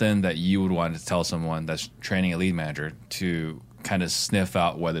is something that you would want to tell someone that's training a lead manager to kind of sniff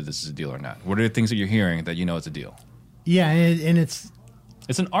out whether this is a deal or not? What are the things that you're hearing that you know it's a deal? Yeah, and it's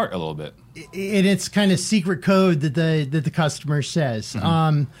an art a little bit. And it's kind of secret code that the customer says.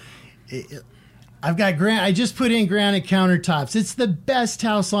 Mm-hmm. I've got I just put in granite countertops. It's the best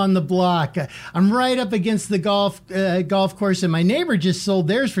house on the block. I'm right up against the golf course, and my neighbor just sold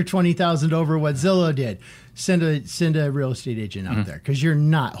theirs for $20,000 over what Zillow did. Send a real estate agent out there because you're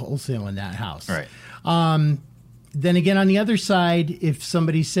not wholesaling that house. Right. Then again, on the other side, if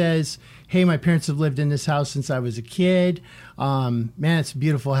somebody says, hey, my parents have lived in this house since I was a kid. Man, it's a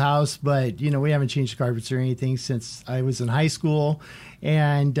beautiful house, but, we haven't changed carpets or anything since I was in high school.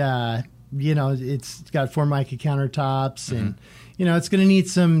 And, it's got Formica countertops and, it's going to need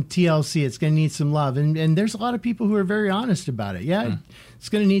some TLC. It's going to need some love. And there's a lot of people who are very honest about it. Yeah, it's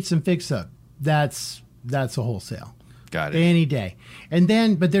going to need some fix-up. That's a wholesale. Got it. Any day. And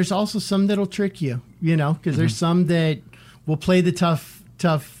then, but there's also some that'll trick you, because there's some that will play the tough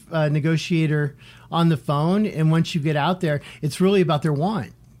negotiator on the phone. And once you get out there, it's really about their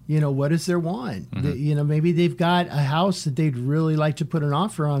want. What is their want? Maybe they've got a house that they'd really like to put an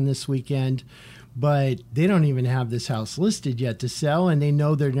offer on this weekend, but they don't even have this house listed yet to sell, and they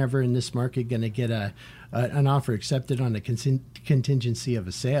know they're never in this market going to get an offer accepted on the contingency of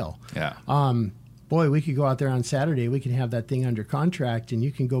a sale. Yeah. Boy, we could go out there on Saturday. We can have that thing under contract, and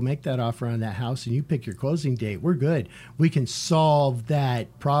you can go make that offer on that house, and you pick your closing date. We're good. We can solve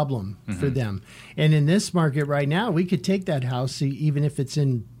that problem for them. And in this market right now, we could take that house, even if it's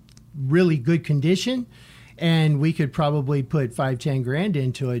in really good condition, and we could probably put $5-10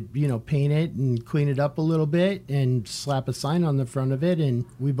 into it, paint it and clean it up a little bit and slap a sign on the front of it, and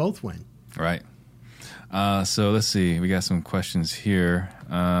we both win. Right. So let's see. We got some questions here.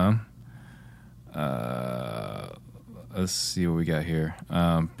 Let's see what we got here.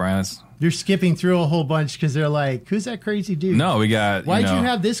 Brian, you're skipping through a whole bunch because they're like, who's that crazy dude? No, we got... Why'd you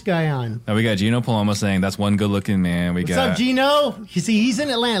have this guy on? No, we got Gino Paloma saying that's one good-looking man. What's up, Gino? You see, he's in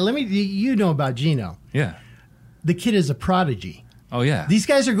Atlanta. You know about Gino. Yeah. The kid is a prodigy. Oh, yeah. These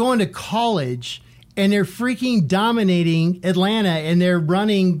guys are going to college, and they're freaking dominating Atlanta, and they're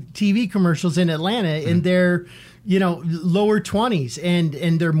running TV commercials in Atlanta in their, lower 20s,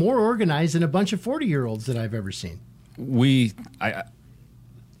 and they're more organized than a bunch of 40-year-olds that I've ever seen.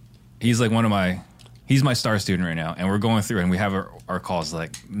 He's like he's my star student right now, and we're going through, and we have our calls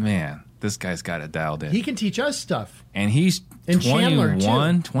like, man, this guy's got it dialed in. He can teach us stuff. And he's and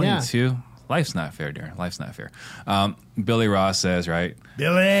 21, 22. Yeah. Life's not fair, Darren. Life's not fair. Billy Ross says, right?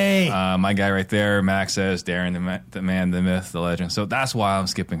 Billy! My guy right there, Max says, Darren, the man, the myth, the legend. So that's why I'm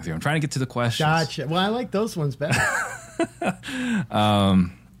skipping through. I'm trying to get to the questions. Gotcha. Well, I like those ones better.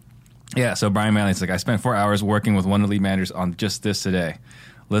 Yeah, so Brian Manley's like, I spent 4 hours working with one of the lead managers on just this today.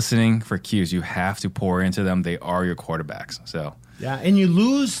 Listening for cues. You have to pour into them. They are your quarterbacks. So yeah, and you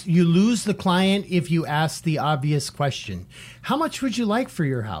lose the client if you ask the obvious question. How much would you like for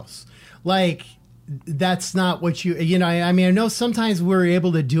your house? Like, that's not what I mean, I know sometimes we're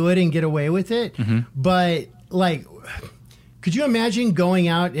able to do it and get away with it, but like, could you imagine going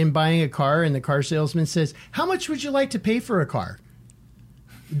out and buying a car and the car salesman says, how much would you like to pay for a car?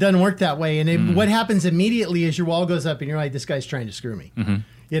 It doesn't work that way. And what happens immediately is your wall goes up and you're like, this guy's trying to screw me.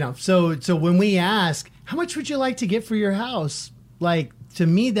 So when we ask, how much would you like to get for your house? Like, to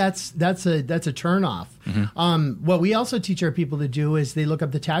me, that's a turnoff. What we also teach our people to do is they look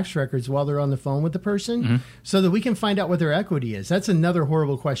up the tax records while they're on the phone with the person so that we can find out what their equity is. That's another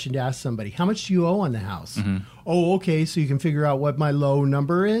horrible question to ask somebody. How much do you owe on the house? Oh, okay, so you can figure out what my low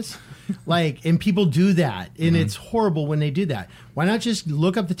number is? And people do that, and it's horrible when they do that. Why not just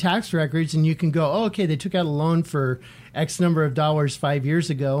look up the tax records and you can go, oh, okay, they took out a loan for X number of dollars 5 years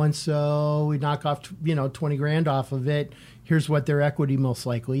ago, and so we knock off, $20,000 off of it. Here's what their equity most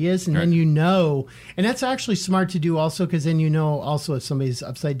likely is. And then and that's actually smart to do also, because then also if somebody's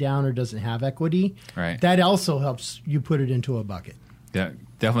upside down or doesn't have equity, that also helps you put it into a bucket. Yeah,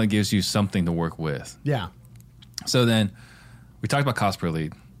 definitely gives you something to work with. Yeah. So then we talked about cost per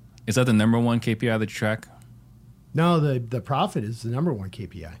lead. Is that the number one KPI that you track? No, the profit is the number one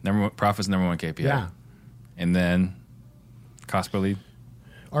KPI. Profit's the number one KPI. Yeah. And then cost per lead?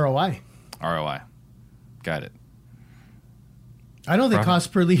 ROI. Got it. I don't think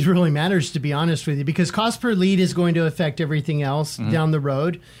cost per lead really matters, to be honest with you, because cost per lead is going to affect everything else down the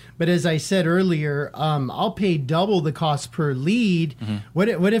road. But as I said earlier, I'll pay double the cost per lead. What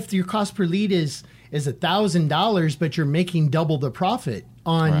if your cost per lead is $1,000, but you're making double the profit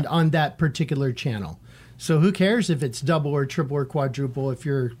on that particular channel? So who cares if it's double or triple or quadruple if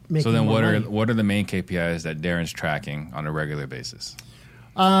you're making So then more money? what are the main KPIs that Darren's tracking on a regular basis?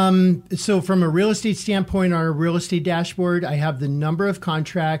 So from a real estate standpoint, on our real estate dashboard, I have the number of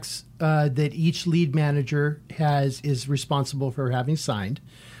contracts that each lead manager is responsible for having signed.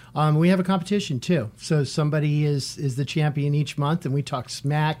 We have a competition too. So somebody is the champion each month, and we talk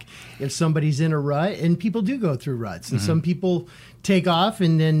smack if somebody's in a rut, and people do go through ruts, and some people take off,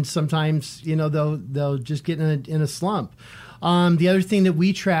 and then sometimes they'll just get in a slump. The other thing that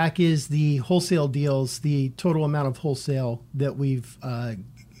we track is the wholesale deals, the total amount of wholesale that we've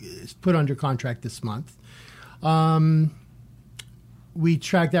put under contract this month. we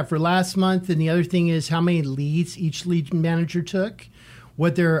track that for last month. And the other thing is how many leads each lead manager took,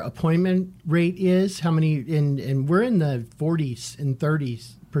 what their appointment rate is, how many, and we're in the 40s and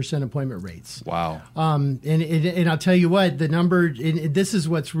 30s percent appointment rates. Wow. And I'll tell you what, the number, and this is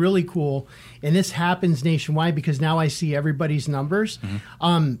what's really cool, and this happens nationwide because now I see everybody's numbers.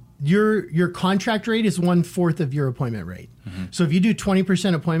 Your contract rate is 1/4 of your appointment rate. So if you do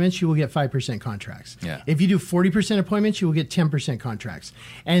 20% appointments, you will get 5% contracts. Yeah. If you do 40% appointments, you will get 10% contracts.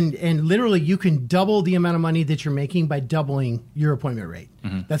 And literally you can double the amount of money that you're making by doubling your appointment rate.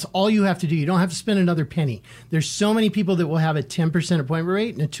 That's all you have to do. You don't have to spend another penny. There's so many people that will have a 10% appointment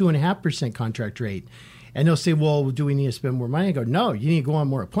rate and a 2.5% contract rate. And they'll say, well, do we need to spend more money? I go, no, you need to go on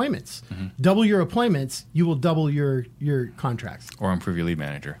more appointments. Double your appointments, you will double your contracts. Or improve your lead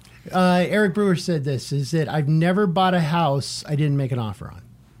manager. Eric Brewer said this, is that I've never bought a house I didn't make an offer on.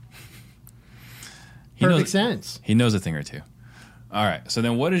 Perfect sense. He knows a thing or two. All right. So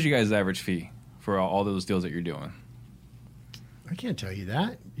then what is you guys' average fee for all those deals that you're doing? I can't tell you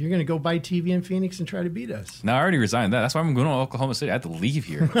that. You're going to go buy TV in Phoenix and try to beat us. No, I already resigned that. That's why I'm going to Oklahoma City. I have to leave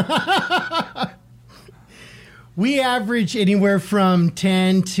here. We average anywhere from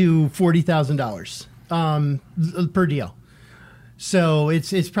 $10,000 to $40,000 per deal. So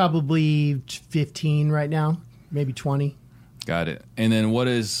it's probably 15 right now, maybe 20. Got it. And then what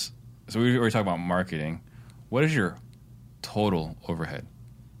is, so we were talking about marketing. What is your total overhead?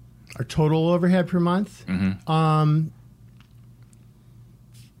 Our total overhead per month?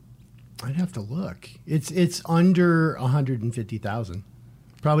 I'd have to look. It's under 150,000.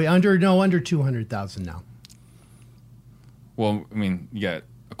 Probably under 200,000 now. Well, I mean, you got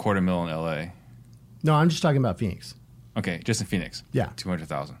 $250,000 in LA. No, I'm just talking about Phoenix. Okay, just in Phoenix. Yeah.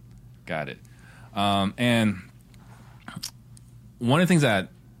 200,000. Got it. And one of the things that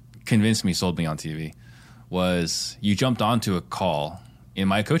convinced me, sold me on TV, was you jumped onto a call in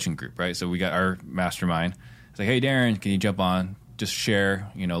my coaching group, right? So we got our mastermind. It's like, hey, Darren, can you jump on? Just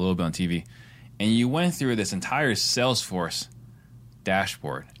share, a little bit on TV. And you went through this entire Salesforce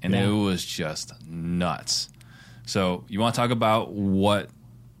dashboard, and it was just nuts. So you want to talk about what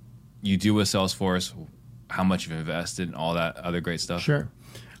you do with Salesforce, how much you've invested, and all that other great stuff? Sure.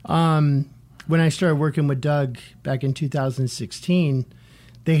 When I started working with Doug back in 2016,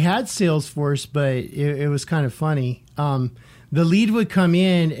 they had Salesforce, but it was kind of funny. The lead would come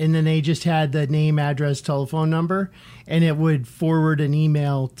in, and then they just had the name, address, telephone number, and it would forward an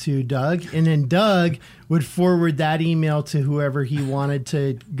email to Doug. And then Doug would forward that email to whoever he wanted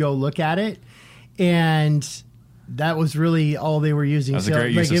to go look at it. And that was really all they were using. That was a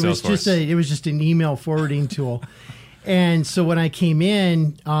great use of Salesforce. It was just an email forwarding tool. And so when I came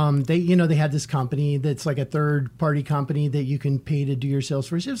in, they had this company that's like a third-party company that you can pay to do your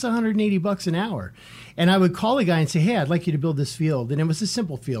Salesforce. It was $180 an hour. And I would call a guy and say, hey, I'd like you to build this field. And it was a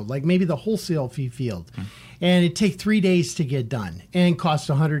simple field, like maybe the wholesale fee field. And it'd take 3 days to get done and cost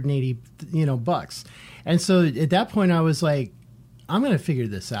 $180, bucks. And so at that point, I was like, I'm going to figure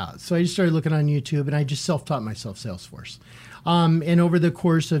this out. So I just started looking on YouTube, and I just self-taught myself Salesforce. And over the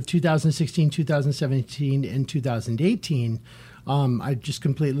course of 2016, 2017, and 2018, I just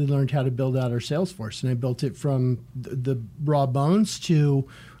completely learned how to build out our Salesforce. And I built it from the raw bones to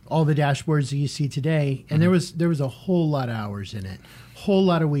all the dashboards that you see today. And there was a whole lot of hours in it, whole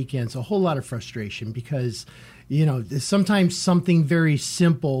lot of weekends, a whole lot of frustration because sometimes something very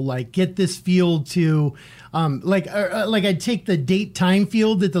simple, like get this field to, like I'd take the date time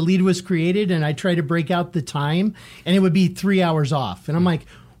field that the lead was created and I try to break out the time and it would be 3 hours off. And I'm like,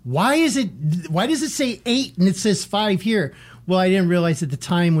 why does it say 8 and it says 5 here? Well, I didn't realize that the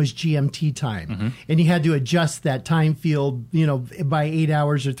time was GMT time, and you had to adjust that time field, by 8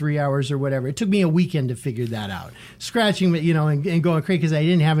 hours or 3 hours or whatever. It took me a weekend to figure that out, scratching, and going crazy because I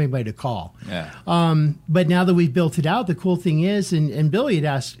didn't have anybody to call. Yeah. But now that we've built it out, the cool thing is, and Billy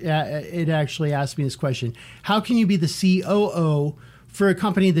it actually asked me this question: how can you be the COO for a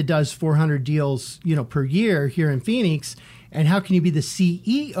company that does 400 deals, per year here in Phoenix, and how can you be the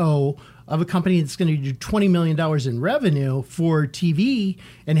CEO of a company that's going to do $20 million in revenue for TV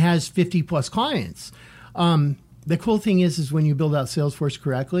and has 50 plus clients? The cool thing is when you build out Salesforce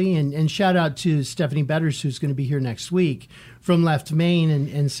correctly, and shout out to Stephanie Betters, who's going to be here next week from Left Main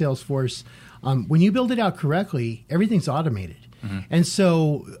and Salesforce. When you build it out correctly, everything's automated. And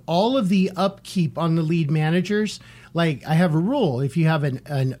so all of the upkeep on the lead managers, like I have a rule, if you have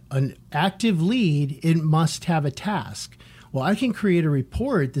an active lead, it must have a task. Well, I can create a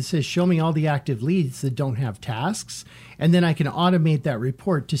report that says, show me all the active leads that don't have tasks. And then I can automate that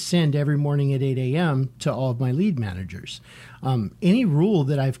report to send every morning at 8 a.m. to all of my lead managers. Any rule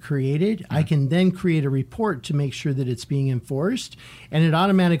that I've created, I can then create a report to make sure that it's being enforced, and it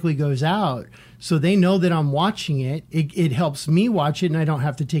automatically goes out. So they know that I'm watching it. It helps me watch it, and I don't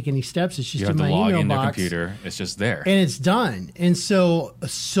have to take any steps. It's just You have in to my log email in their box. computer. It's just there. And it's done. And so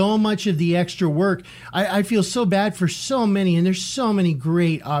much of the extra work, I feel so bad for so many, and there's so many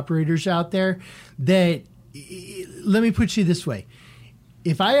great operators out there that, let me put you this way.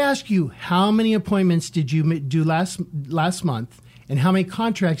 If I ask you how many appointments did you do last month, and how many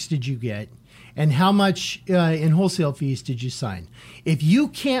contracts did you get, and how much in wholesale fees did you sign? If you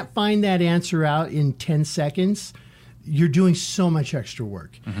can't find that answer out in 10 seconds, you're doing so much extra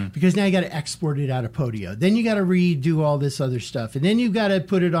work, because now you got to export it out of Podio. Then you got to redo all this other stuff. And then you got to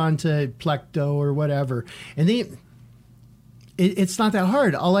put it onto Plecto or whatever. And then it's not that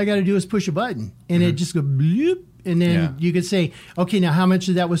hard. All I got to do is push a button, and it just go bloop. And then you could say, okay, now how much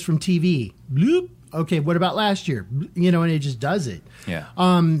of that was from TV? Bloop. Okay, what about last year? You know, and it just does it. Yeah.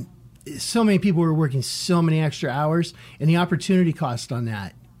 So many people were working so many extra hours, and the opportunity cost on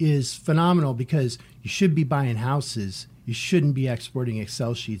that is phenomenal, because you should be buying houses. You shouldn't be exporting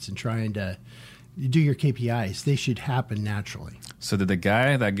Excel sheets and trying to do your KPIs. They should happen naturally. So did the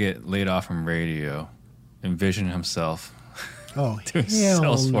guy that get laid off from radio envision himself doing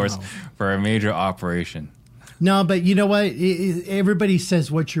Salesforce for a major operation? No, but you know what? Everybody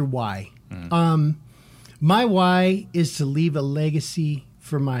says, what's your why? My why is to leave a legacy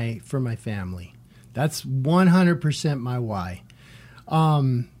for my family. That's 100% my why.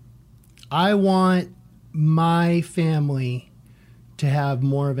 I want my family to have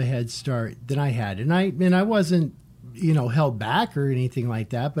more of a head start than I had. And I wasn't, held back or anything like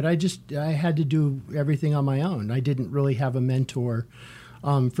that, but I had to do everything on my own. I didn't really have a mentor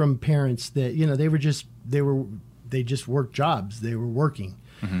from parents that, they just worked jobs. They were working.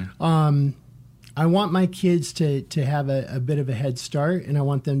 I want my kids to have a bit of a head start, and I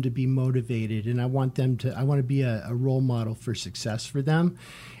want them to be motivated, and I want to be a role model for success for them.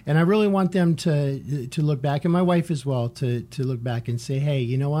 And I really want them to look back, and my wife as well, to look back and say, hey,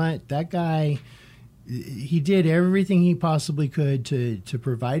 you know what? That guy, he did everything he possibly could to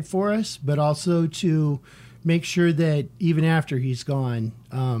provide for us, but also to make sure that even after he's gone,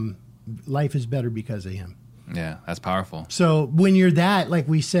 life is better because of him. Yeah, that's powerful. So when you're that, like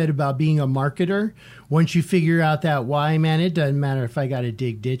we said about being a marketer, once you figure out that why, man, it doesn't matter if I got to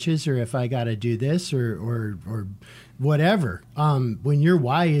dig ditches or if I got to do this or whatever. When your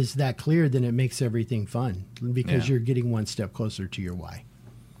why is that clear, then it makes everything fun, because you're getting one step closer to your why.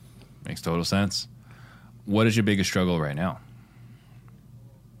 Makes total sense. What is your biggest struggle right now?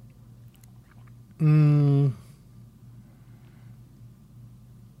 Man,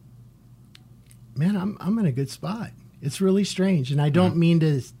 I'm in a good spot. It's really strange, and I don't mean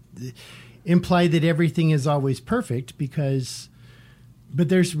to imply that everything is always perfect, but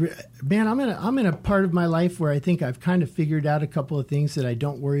I'm in a part of my life where I think I've kind of figured out a couple of things that I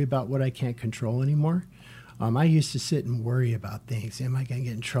don't worry about what I can't control anymore. I used to sit and worry about things. Am I going to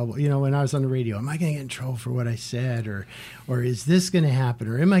get in trouble? When I was on the radio, am I going to get in trouble for what I said, or is this going to happen,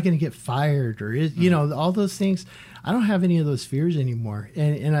 or am I going to get fired, or all those things. I don't have any of those fears anymore.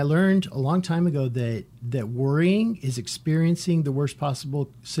 And I learned a long time ago that worrying is experiencing the worst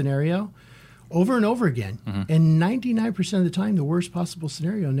possible scenario over and over again. And 99% of the time, the worst possible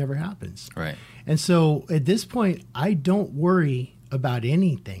scenario never happens. Right. And so at this point, I don't worry about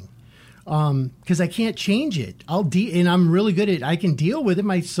anything, because I can't change it. And I'm really good at, I can deal with it.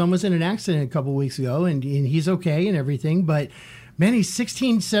 My son was in an accident a couple of weeks ago, and he's okay and everything, but man, he's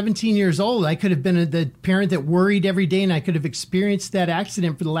 16, 17 years old. I could have been the parent that worried every day, and I could have experienced that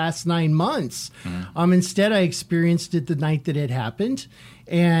accident for the last 9 months. Instead, I experienced it the night that it happened.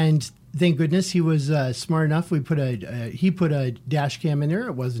 And thank goodness he was smart enough. He put a dash cam in there.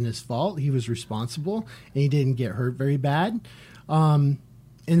 It wasn't his fault. He was responsible, and he didn't get hurt very bad. And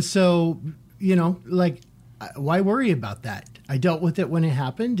so, why worry about that? I dealt with it when it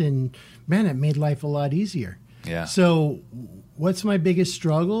happened, and man, it made life a lot easier. Yeah. So what's my biggest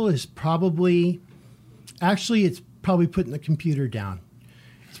struggle is probably putting the computer down.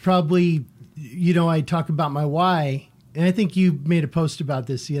 It's probably, I talk about my why, and I think you made a post about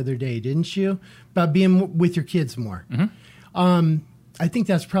this the other day, didn't you? About being with your kids more. I think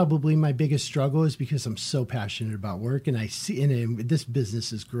that's probably my biggest struggle, is because I'm so passionate about work, and I see, and this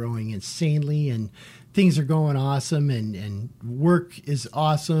business is growing insanely, and things are going awesome, and work is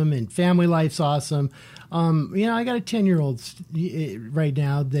awesome, and family life's awesome. I got a 10-year-old right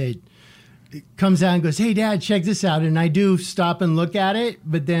now that comes out and goes, "Hey, Dad, check this out." And I do stop and look at it,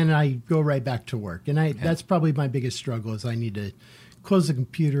 but then I go right back to work. And that's probably my biggest struggle, is I need to close the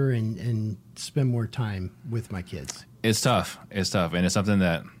computer and spend more time with my kids. It's tough. It's tough. And it's something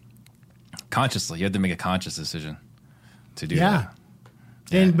that consciously, you have to make a conscious decision to do that.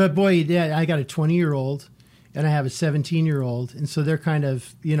 But boy, yeah, I got a 20-year-old and I have a 17-year-old. And so they're kind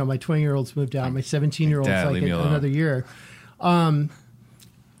of, my 20-year-old's moved out. My 17-year-old's like another year.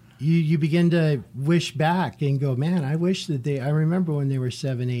 You begin to wish back and go, man, I wish that I remember when they were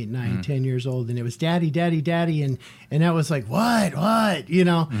 7, 8, 9, 10 years old and it was daddy, daddy, daddy. And that was like, what,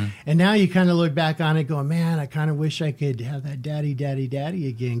 and now you kind of look back on it going, man, I kind of wish I could have that daddy, daddy, daddy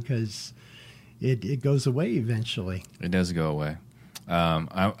again. Cause it goes away eventually. It does go away.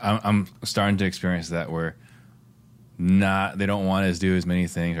 I'm starting to experience that where they don't want to do as many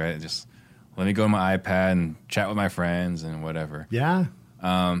things, right? Just let me go to my iPad and chat with my friends and whatever. Yeah.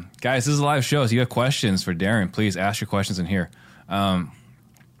 Guys, this is a live show, so you have questions for Darren, please ask your questions in here.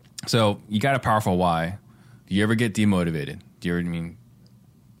 So you got a powerful why. Do you ever get demotivated? Do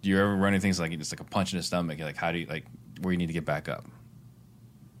you ever run into things like just like a punch in the stomach? Like how do you where you need to get back up?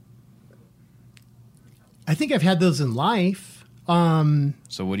 I think I've had those in life.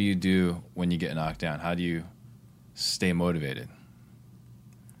 So what do you do when you get knocked down? How do you stay motivated?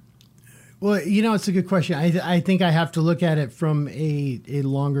 Well, it's a good question. I think I have to look at it from a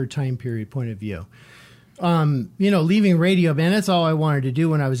longer time period point of view. Leaving radio, man, that's all I wanted to do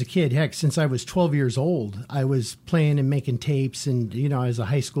when I was a kid. Heck, since I was 12 years old, I was playing and making tapes and, I was a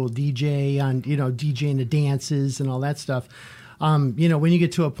high school DJ on, DJing the dances and all that stuff. When you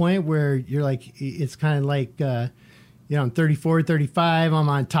get to a point where you're like, it's kind of like, I'm 34, 35, I'm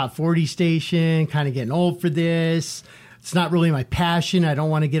on top 40 station, kind of getting old for this. It's not really my passion. I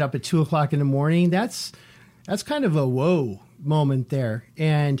don't want to get up at 2:00 in the morning. That's kind of a whoa moment there.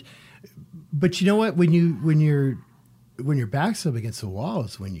 But you know what? When your back's up against the wall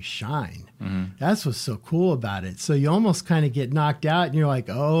is when you shine. Mm-hmm. That's what's so cool about it. So you almost kind of get knocked out and you're like,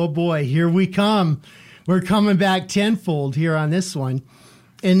 oh boy, here we come. We're coming back tenfold here on this one.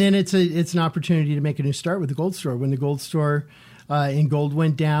 And then it's an opportunity to make a new start with the Gold Store. When the Gold Store and gold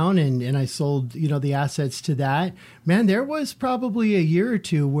went down and I sold, the assets to that, man, there was probably a year or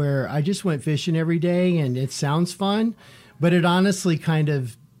two where I just went fishing every day and it sounds fun, but it honestly kind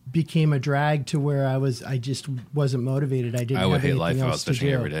of became a drag to where I just wasn't motivated. I would hate life if I was fishing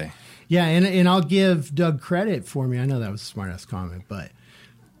every day. Yeah. And I'll give Doug credit for me. I know that was a smart ass comment, but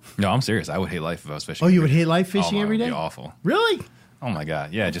no, I'm serious. I would hate life if I was fishing. Oh, you would hate life fishing every day? It would be awful. Really? Oh my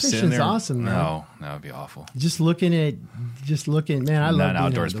God! Yeah, just fishing's sitting there. Awesome. Man. No, that would be awful. Just looking. Man, I love not being an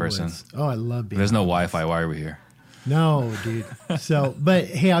outdoors out person. Woods. Oh, I love being. There's no Wi-Fi. Why are we here? No, dude. So, but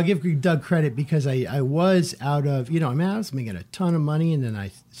hey, I'll give Doug credit because I was out of I was making a ton of money and then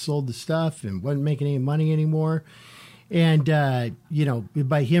I sold the stuff and wasn't making any money anymore. And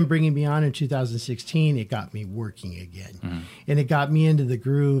by him bringing me on in 2016, it got me working again, and it got me into the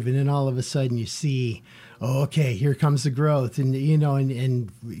groove. And then all of a sudden, you see. Oh, okay, here comes the growth, and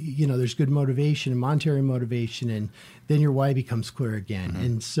there's good motivation and monetary motivation, and then your why becomes clear again. Mm-hmm.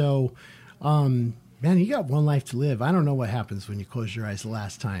 And so, man, you got one life to live. I don't know what happens when you close your eyes the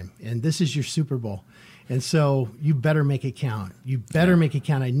last time, and this is your Super Bowl, and so you better make it count. You better make it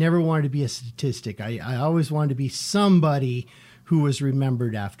count. I never wanted to be a statistic. I always wanted to be somebody who was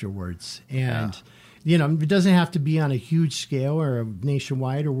remembered afterwards, and. It doesn't have to be on a huge scale or a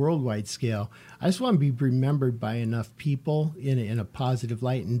nationwide or worldwide scale. I just want to be remembered by enough people in a positive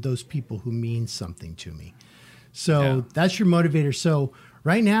light and those people who mean something to me. So that's your motivator. So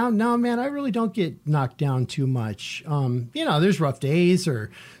right now, no, man, I really don't get knocked down too much. There's rough days or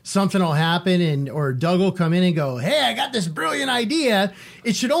something will happen or Doug will come in and go, hey, I got this brilliant idea.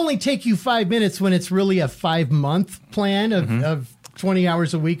 It should only take you 5 minutes when it's really a 5-month plan of 20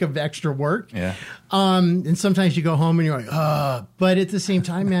 hours a week of extra work. Yeah. And sometimes you go home and you're like, but at the same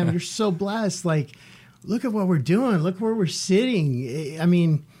time, man, you're so blessed. Like, look at what we're doing. Look where we're sitting. I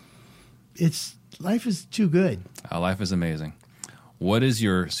mean, life is too good. Life is amazing. What is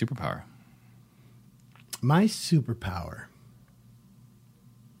your superpower? My superpower.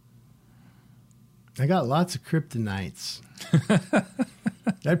 I got lots of kryptonites.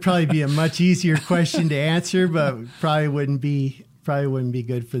 That'd probably be a much easier question to answer, but probably wouldn't be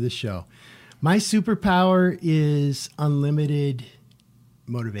good for the show. My superpower is unlimited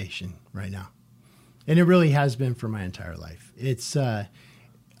motivation right now. And it really has been for my entire life. It's I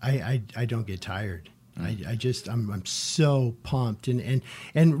don't get tired. I'm so pumped and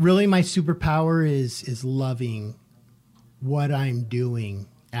really my superpower is loving what I'm doing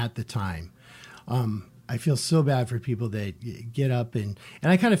at the time. I feel so bad for people that get up and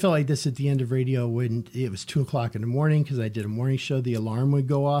I kind of felt like this at the end of radio when it was 2:00 in the morning because I did a morning show. The alarm would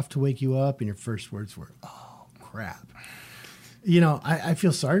go off to wake you up, and your first words were, "Oh crap!" I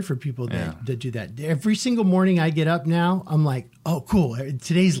feel sorry for people that do that. Every single morning I get up now, I'm like, oh, cool.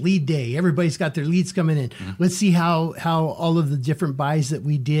 Today's lead day. Everybody's got their leads coming in. Mm-hmm. Let's see how all of the different buys that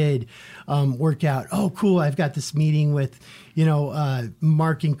we did work out. Oh, cool. I've got this meeting with,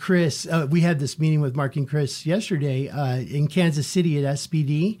 Mark and Chris. We had this meeting with Mark and Chris yesterday in Kansas City at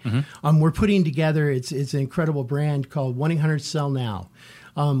SBD. Mm-hmm. We're putting together, it's an incredible brand called 1-800-SELL-NOW.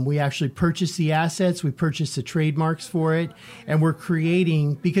 We actually purchased the assets. We purchased the trademarks for it. And we're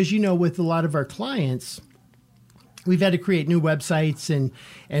creating, because, with a lot of our clients, we've had to create new websites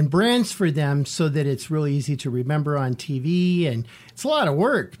and brands for them so that it's really easy to remember on TV. And it's a lot of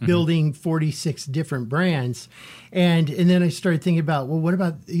work building 46 different brands. And then I started thinking about, well, what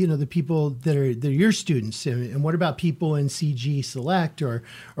about, the people that are your students? And what about people in CG Select or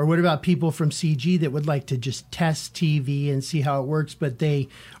what about people from CG that would like to just test TV and see how it works, but they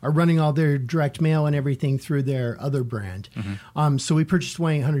are running all their direct mail and everything through their other brand. Mm-hmm. So we purchased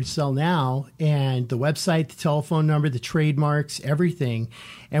 1-800-SELL-NOW and the website, the telephone number, the trademarks, everything.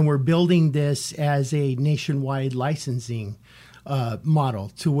 And we're building this as a nationwide licensing model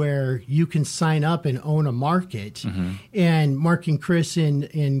to where you can sign up and own a market. Mm-hmm. And Mark and Chris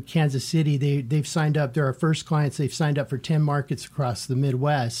in Kansas City, they've signed up. They're our first clients. They've signed up for 10 markets across the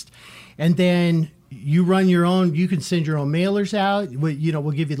Midwest. And then you run your own, you can send your own mailers out.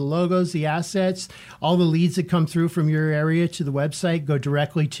 We'll give you the logos, the assets, all the leads that come through from your area to the website go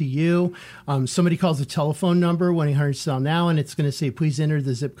directly to you. Somebody calls a telephone number, 1-800-SELL-NOW, and it's going to say, please enter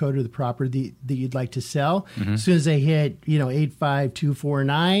the zip code of the property that you'd like to sell. Mm-hmm. As soon as they hit,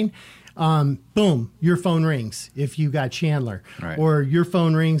 85249, boom, your phone rings if you got Chandler, right. Or your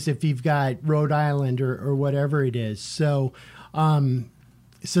phone rings if you've got Rhode Island or whatever it is. So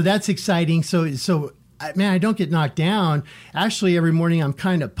that's exciting. So man, I don't get knocked down. Actually, every morning I'm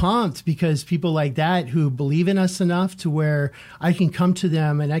kind of pumped because people like that who believe in us enough to where I can come to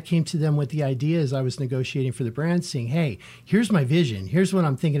them, and I came to them with the idea as I was negotiating for the brand, saying, hey, here's my vision. Here's what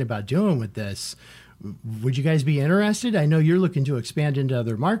I'm thinking about doing with this. Would you guys be interested? I know you're looking to expand into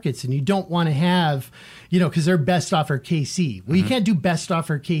other markets and you don't want to have, because they're best offer KC. Well, you can't do best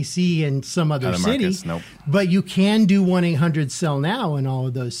offer KC in some other city, markets, nope. But you can do 1-800-SELL-NOW in all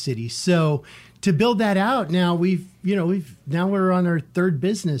of those cities. So to build that out now, now we're on our third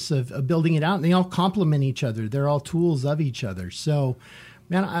business of building it out, and they all complement each other. They're all tools of each other. So,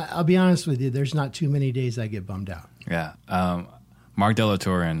 man, I'll be honest with you, there's not too many days I get bummed out. Yeah. Mark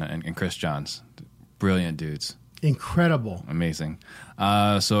Delatorre and Chris Johns. Brilliant dudes. Incredible. Amazing.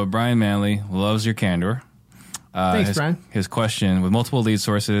 So Brian Manley loves your candor. Thanks, Brian. His question, with multiple lead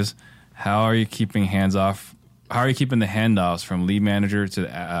sources, how are you keeping the handoffs from lead manager to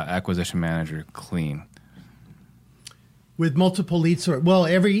acquisition manager clean? With multiple lead source, well,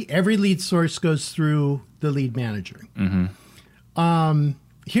 every lead source goes through the lead manager. Mm-hmm.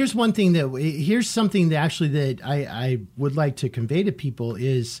 Here's something that I would like to convey to people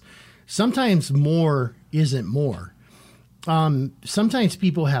is, sometimes more isn't more. Sometimes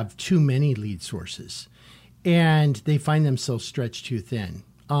people have too many lead sources and they find themselves stretched too thin.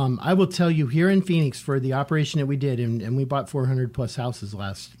 I will tell you, here in Phoenix, for the operation that we did, and we bought 400 plus houses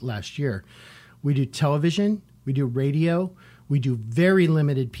last year, we do television, we do radio, we do very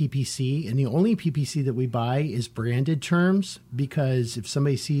limited PPC, and the only PPC that we buy is branded terms, because if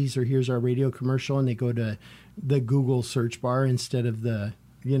somebody sees or hears our radio commercial and they go to the Google search bar instead of the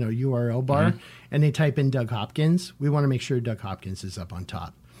URL bar, mm-hmm. and they type in Doug Hopkins, we want to make sure Doug Hopkins is up on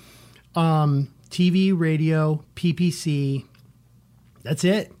top. TV, radio, PPC, that's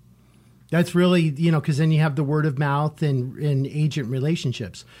it. That's really, because then you have the word of mouth and agent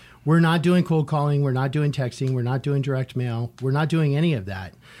relationships. We're not doing cold calling. We're not doing texting. We're not doing direct mail. We're not doing any of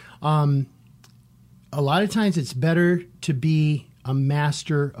that. A lot of times it's better to be a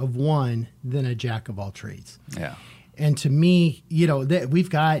master of one than a jack of all trades. Yeah. And to me, we've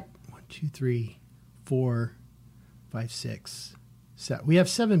got 1, 2, 3, 4, 5, 6, 7. We have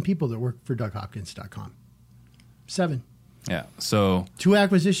 7 people that work for DougHopkins.com. 7. Yeah. So 2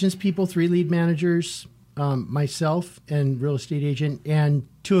 acquisitions people, 3 lead managers, myself and real estate agent, and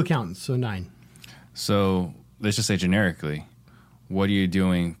 2 accountants, so 9. So let's just say generically, what are you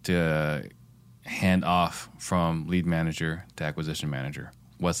doing to hand off from lead manager to acquisition manager?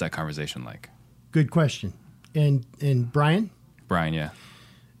 What's that conversation like? Good question. And Brian? Brian, yeah.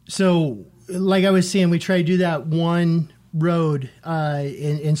 So like I was saying, we try to do that one road.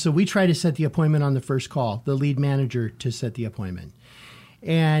 And so we try to set the appointment on the first call, the lead manager to set the appointment.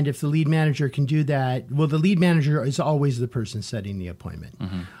 And if the lead manager can do that, well, the lead manager is always the person setting the appointment.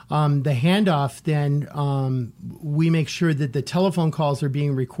 Mm-hmm. The handoff, then we make sure that the telephone calls are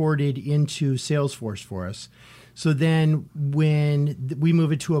being recorded into Salesforce for us. So then when we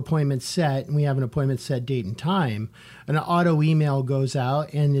move it to appointment set and we have an appointment set date and time, an auto email goes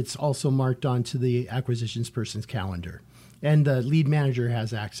out and it's also marked onto the acquisitions person's calendar. And the lead manager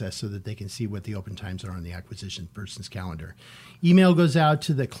has access so that they can see what the open times are on the acquisition person's calendar. Email goes out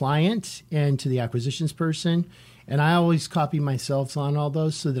to the client and to the acquisitions person. And I always copy myself on all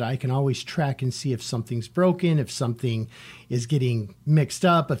those so that I can always track and see if something's broken, if something is getting mixed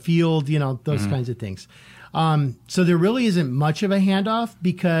up, a field, those kinds of things. So there really isn't much of a handoff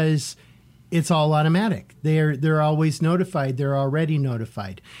because it's all automatic. They're always notified. They're already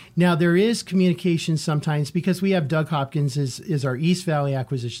notified. Now, there is communication sometimes because we have Doug Hopkins is our East Valley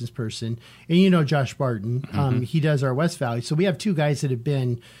acquisitions person. And Josh Barton, he does our West Valley. So we have two guys that have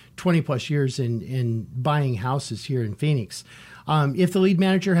been 20 plus years in buying houses here in Phoenix. If the lead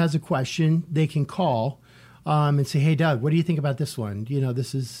manager has a question, they can call and say, hey, Doug, what do you think about this one?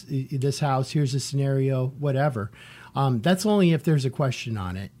 This is this house. Here's a scenario, whatever. That's only if there's a question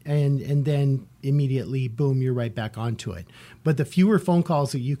on it. And then immediately, boom, you're right back onto it. But the fewer phone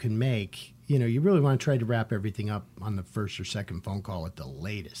calls that you can make, you really want to try to wrap everything up on the first or second phone call at the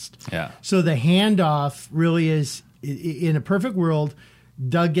latest. Yeah. So the handoff really is, in a perfect world,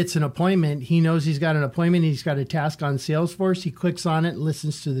 Doug gets an appointment. He knows he's got an appointment. He's got a task on Salesforce. He clicks on it,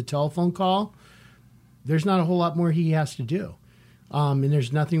 listens to the telephone call. There's not a whole lot more he has to do. And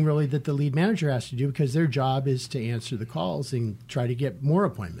there's nothing really that the lead manager has to do because their job is to answer the calls and try to get more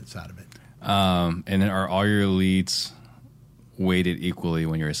appointments out of it. And then are all your leads weighted equally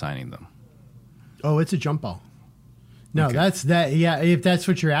when you're assigning them? Oh, it's a jump ball. No, Okay. that's that. Yeah, if that's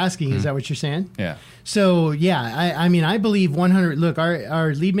what you're asking, is that what you're saying? Yeah. So yeah, I mean, I believe 100. Look,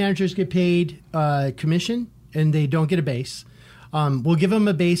 our lead managers get paid commission, and they don't get a base. We'll give them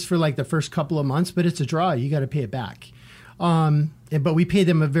a base for like the first couple of months, but it's a draw. You got to pay it back. But we pay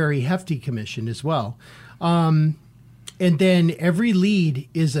them a very hefty commission as well. And then every lead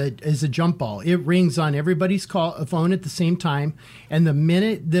is a jump ball. It rings on everybody's phone at the same time. And the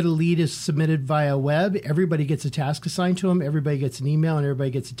minute that a lead is submitted via web, everybody gets a task assigned to them. Everybody gets an email and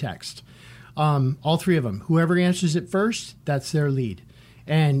everybody gets a text. All three of them. Whoever answers it first, that's their lead.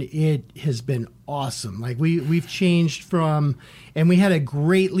 And it has been awesome. Like we've changed from, and we had a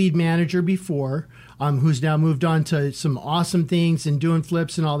great lead manager before, who's now moved on to some awesome things and doing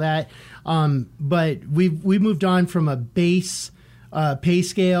flips and all that. But we moved on from a base pay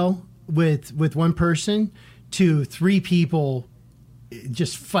scale with one person to three people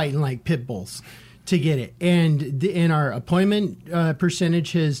just fighting like pit bulls to get it. And our appointment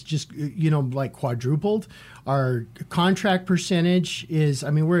percentage has just, like quadrupled. Our contract percentage is,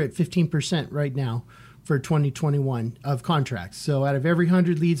 we're at 15% right now for 2021 of contracts. So out of every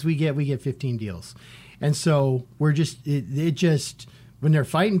 100 leads we get 15 deals. And so we're just, it just, when they're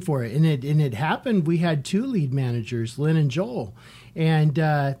fighting for it, and it happened, we had two lead managers, Lynn and Joel, and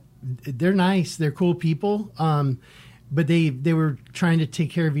they're nice. They're cool people. But they were trying to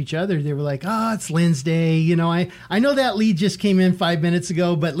take care of each other. They were like, oh, it's Lynn's day. I know that lead just came in 5 minutes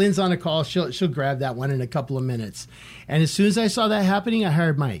ago, but Lynn's on a call. She'll grab that one in a couple of minutes. And as soon as I saw that happening, I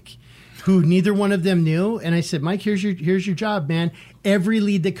hired Mike, who neither one of them knew. And I said, Mike, here's your job, man. Every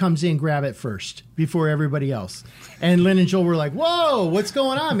lead that comes in, grab it first before everybody else. And Lynn and Joel were like, whoa, what's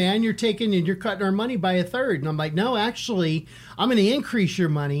going on, man? You're cutting our money by a third. And I'm like, no, actually, I'm going to increase your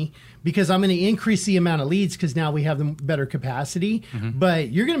money because I'm going to increase the amount of leads because now we have the better capacity. Mm-hmm. But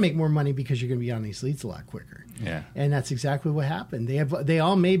you're going to make more money because you're going to be on these leads a lot quicker. Yeah. And that's exactly what happened. They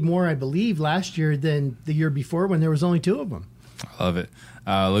all made more, I believe, last year than the year before when there was only two of them. I love it.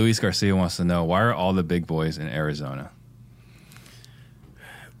 Luis Garcia wants to know, why are all the big boys in Arizona?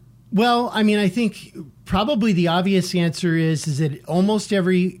 Well, I think probably the obvious answer is that almost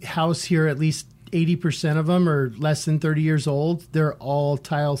every house here, at least 80% of them are less than 30 years old. They're all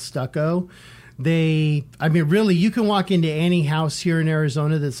tile stucco. Really, you can walk into any house here in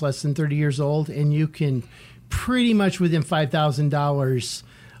Arizona that's less than 30 years old, and you can pretty much within $5,000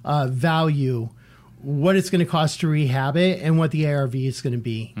 value what it's going to cost to rehab it and what the ARV is going to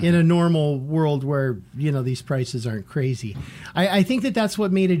be in a normal world where, these prices aren't crazy. I think that's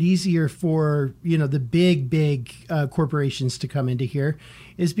what made it easier for, the big corporations to come into here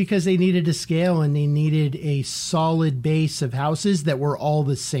is because they needed a scale and they needed a solid base of houses that were all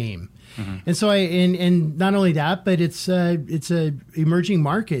the same. Mm-hmm. And so and not only that, but it's a emerging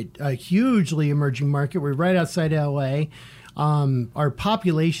market, a hugely emerging market. We're right outside LA. Our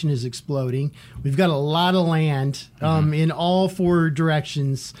population is exploding. We've got a lot of land in all four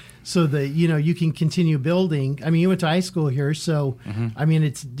directions so that, you can continue building. You went to high school here, so,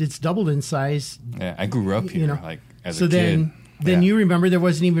 it's doubled in size. Yeah, I grew up here, as a kid. Then you remember there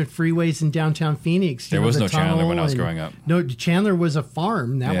wasn't even freeways in downtown Phoenix. There was no Chandler when I was growing up. No, Chandler was a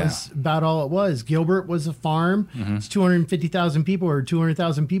farm. That was about all it was. Gilbert was a farm. It's 250,000 people or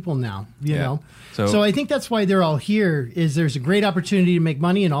 200,000 people now, you know. So I think that's why they're all here, is there's a great opportunity to make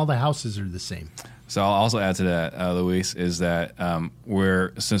money and all the houses are the same. So I'll also add to that, Luis, is that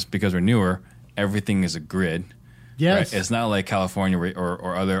because we're newer, everything is a grid. Yes. Right? It's not like California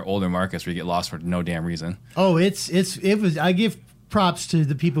or other older markets where you get lost for no damn reason. Oh, it was. I give props to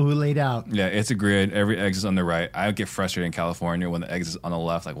the people who laid out. Yeah, it's a grid. Every exit's on the right. I get frustrated in California when the exit's on the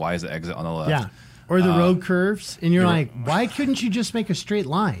left. Like, why is the exit on the left? Yeah. Or the road curves, and you're like, why couldn't you just make a straight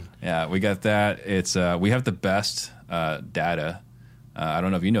line? Yeah, we got that. It's we have the best data. I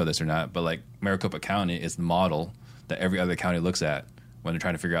don't know if you know this or not, but like Maricopa County is the model that every other county looks at when they're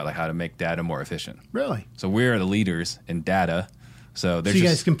trying to figure out like how to make data more efficient. Really? So we're the leaders in data. So you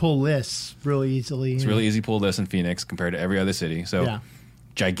guys can pull lists really easily. It's really easy to pull lists in Phoenix compared to every other city. So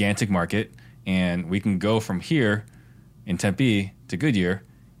gigantic market, and we can go from here in Tempe to Goodyear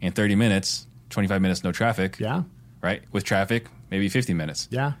in 30 minutes, 25 minutes, no traffic. Yeah. Right? With traffic, maybe 50 minutes.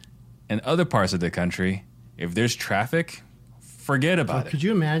 Yeah. In other parts of the country, if there's traffic, forget about it. Could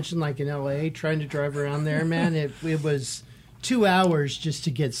you imagine, like in LA, trying to drive around there, man? It was 2 hours just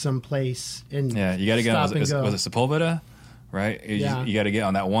to get someplace. And you got to get on. Was it Sepulveda? Right? You got to get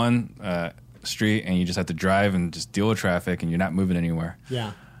on that one street, and you just have to drive and just deal with traffic, and you're not moving anywhere.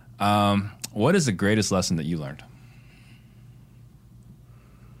 Yeah. What is the greatest lesson that you learned?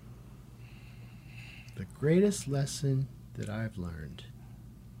 The greatest lesson that I've learned.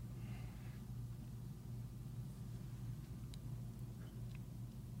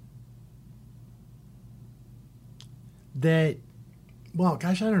 Well,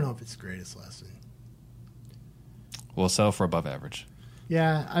 gosh, I don't know if it's the greatest lesson. We'll settle for above average.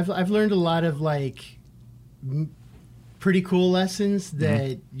 Yeah, I've learned a lot of like pretty cool lessons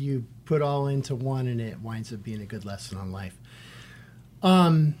that you put all into one, and it winds up being a good lesson on life.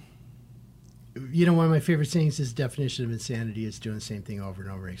 You know, one of my favorite things is definition of insanity is doing the same thing over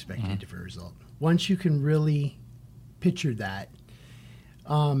and over and expecting a different result. Once you can really picture that,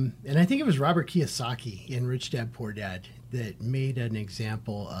 and I think it was Robert Kiyosaki in Rich Dad Poor Dad that made an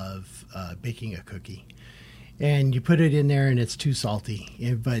example of baking a cookie. And you put it in there and it's too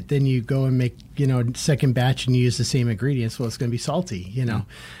salty. But then you go and make, second batch and you use the same ingredients. Well, it's going to be salty,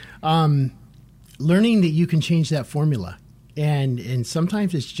 Learning that you can change that formula. And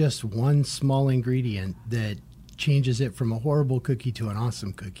sometimes it's just one small ingredient that changes it from a horrible cookie to an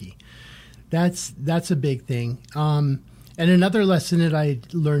awesome cookie. That's a big thing. And another lesson that I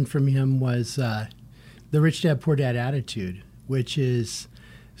learned from him was the Rich Dad Poor Dad attitude, which is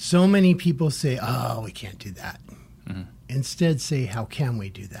so many people say, oh, we can't do that. Instead say, how can we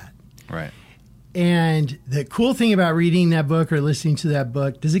do that? Right. And the cool thing about reading that book or listening to that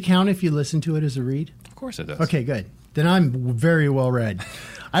book, does it count if you listen to it as a read? Of course it does. Okay, good. Then I'm very well read.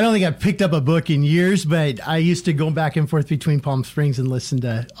 I don't think I've picked up a book in years, but I used to go back and forth between Palm Springs and listen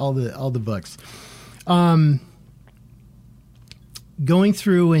to all the books. Going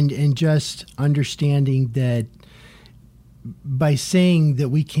through and just understanding that by saying that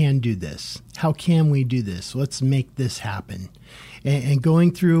we can do this, how can we do this? Let's make this happen. And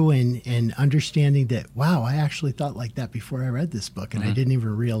going through and understanding that, wow, I actually thought like that before I read this book, and I didn't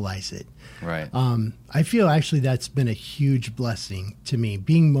even realize it. Right. I feel actually that's been a huge blessing to me,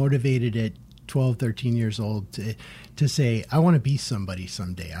 being motivated at 12, 13 years old to say, I want to be somebody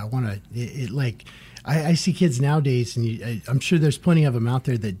someday. I want to, I see kids nowadays, and I'm sure there's plenty of them out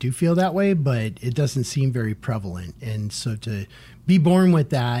there that do feel that way, but it doesn't seem very prevalent. And so to be born with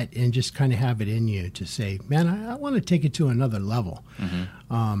that and just kind of have it in you to say, man, I want to take it to another level.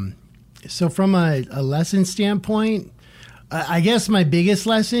 So from a lesson standpoint, I guess my biggest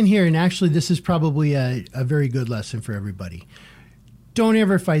lesson here, and actually this is probably a very good lesson for everybody, don't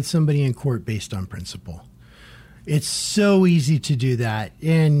ever fight somebody in court based on principle. It's so easy to do that.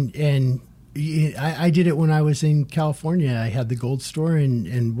 And I did it when I was in California. I had the gold store,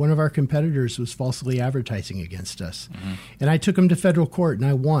 and one of our competitors was falsely advertising against us. And I took them to federal court, and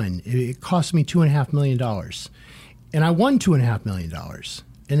I won. It cost me $2.5 million. And I won $2.5 million.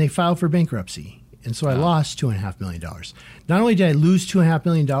 And they filed for bankruptcy. And so I lost $2.5 million. Not only did I lose $2.5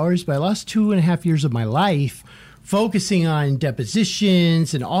 million, but I lost 2.5 years of my life focusing on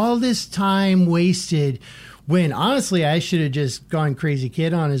depositions and all this time wasted when honestly I should have just gone crazy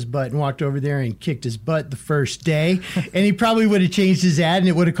kid on his butt and walked over there and kicked his butt the first day. And he probably would have changed his ad and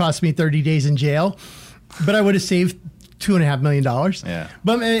it would have cost me 30 days in jail. But I would have saved $2.5 million. Yeah.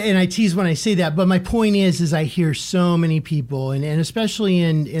 But, and I tease when I say that, but my point is I hear so many people, and especially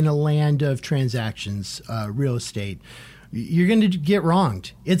in a land of transactions, real estate, You're going to get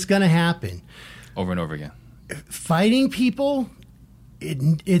wronged. It's going to happen. Over and over again. Fighting people,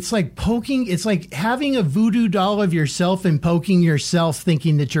 it's like poking. It's like having a voodoo doll of yourself and poking yourself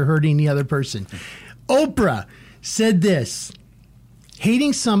thinking that you're hurting the other person. Oprah said this: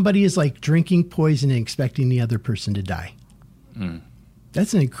 hating somebody is like drinking poison and expecting the other person to die.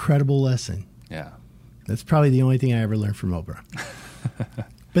 That's an incredible lesson. Yeah. That's probably the only thing I ever learned from Oprah.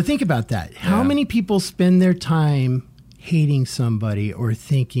 But think about that. How many people spend their time hating somebody or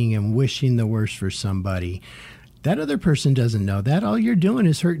thinking and wishing the worst for somebody? That other person doesn't know that. All you're doing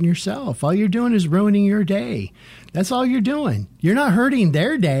is hurting yourself. All you're doing is ruining your day. That's all you're doing. You're not hurting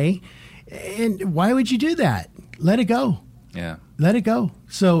their day. And why would you do that? Let it go. Yeah. Let it go.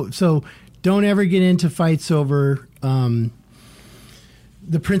 So don't ever get into fights over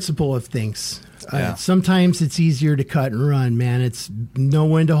the principle of things. Yeah. Sometimes it's easier to cut and run, man. It's know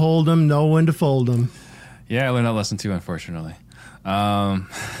when to hold them, know when to fold them. Yeah, I learned that lesson too, unfortunately. With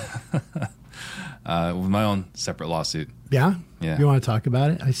my own separate lawsuit. Yeah? Yeah. You want to talk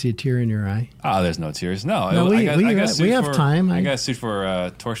about it? I see a tear in your eye. Oh, there's no tears. No, we I got sued have for, time. I got sued for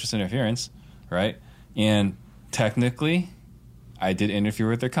tortious interference, right? And technically, I did interfere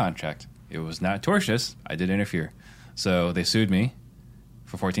with their contract. It was not tortious. I did interfere. So they sued me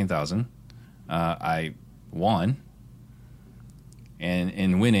for $14,000. I won. And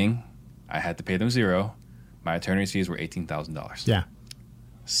in winning, I had to pay them $0. My attorney's fees were $18,000. Yeah.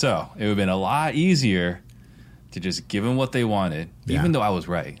 So it would have been a lot easier to just give them what they wanted, even though I was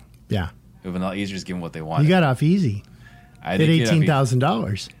right. Yeah. It would have been a lot easier to just give them what they wanted. You got off easy. I Did did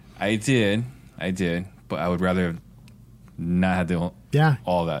 $18,000. I did, but I would rather not have to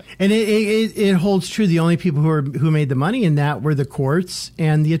all that. And it holds true. The only people who made the money in that were the courts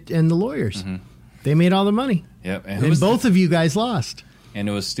and the lawyers. Mm-hmm. They made all the money. Yep. And both of you guys lost. And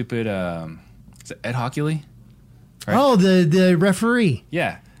it was stupid. Is it Ed Hockley? Right? Oh, the referee.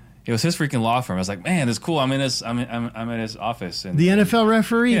 Yeah. It was his freaking law firm. I was like, man, that's cool. I'm in his office. And the NFL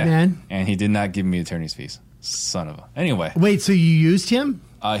referee, man. And he did not give me attorney's fees. Son of a. Anyway. Wait, so you used him?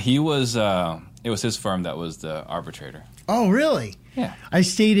 He was. It was his firm that was the arbitrator. Oh, really? Yeah. I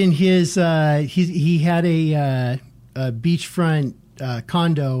stayed in his. He had a beachfront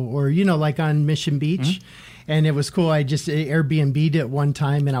condo, or like on Mission Beach, mm-hmm. and it was cool. I just Airbnb'd it one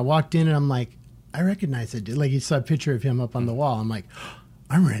time, and I walked in, and I'm like, I recognize it. Like, you saw a picture of him up on the wall. I'm like,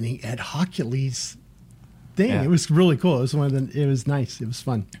 I'm renting Ed Hockley's thing. Yeah. It was really cool. It was nice. It was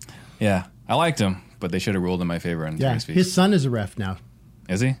fun. Yeah, I liked him, but they should have ruled in my favor. His son is a ref now.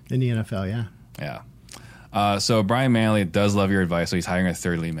 Is he? In the NFL, yeah. Yeah. So Brian Manley does love your advice, so he's hiring a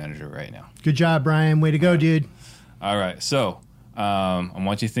third lead manager right now. Good job, Brian. Way to go, dude. All right. So I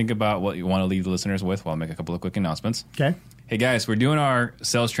want you to think about what you want to leave the listeners with while I make a couple of quick announcements. Okay. Hey, guys, we're doing our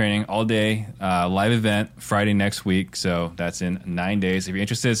sales training all day, live event Friday next week. So that's in 9 days. If you're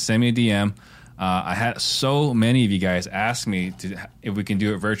interested, send me a DM. I had so many of you guys ask me if we can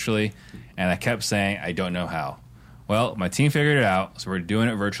do it virtually, and I kept saying I don't know how. Well, my team figured it out, so we're doing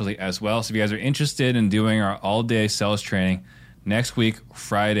it virtually as well. So if you guys are interested in doing our all-day sales training next week,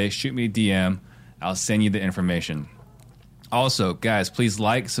 Friday, shoot me a DM. I'll send you the information. Also, guys, please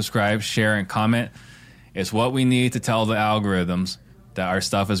like, subscribe, share, and comment. It's what we need to tell the algorithms that our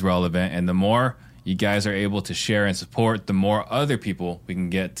stuff is relevant. And the more you guys are able to share and support, the more other people we can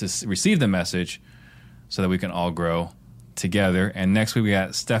get to receive the message so that we can all grow together. And next week we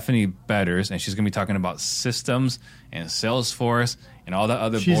got Stephanie Betters, and she's going to be talking about systems and Salesforce and all that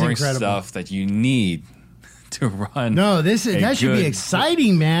other boring stuff that you need to run. No, that should be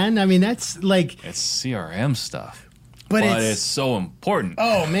exciting, man. I mean, that's like, it's CRM stuff, but it's so important.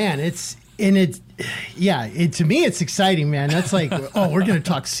 Oh man, to me it's exciting, man. That's like, oh, we're going to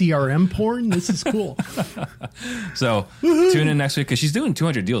talk CRM porn. This is cool. So tune in next week, because she's doing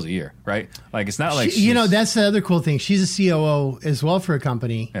 200 deals a year, right? Like, it's not like that's the other cool thing. She's a COO as well for a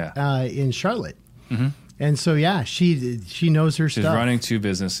company in Charlotte. Mm-hmm. And so, she knows her stuff. She's running 2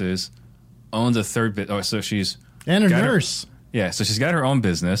 businesses, owns a third bit. So she's... And a nurse. So she's got her own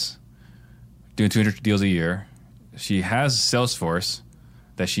business, doing 200 deals a year. She has Salesforce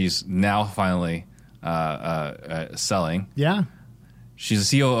that she's now finally selling. Yeah.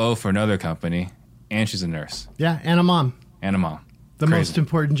 She's a COO for another company, and she's a nurse. Yeah, and a mom. The most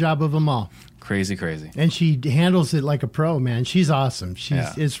important job of them all. Crazy. And she handles it like a pro, man. She's awesome.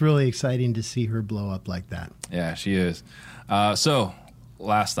 It's really exciting to see her blow up like that. Yeah, she is. So,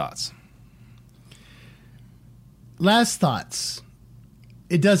 last thoughts.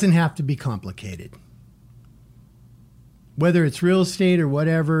 It doesn't have to be complicated. Whether it's real estate or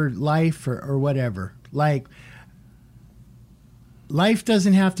whatever, life or whatever. Like, life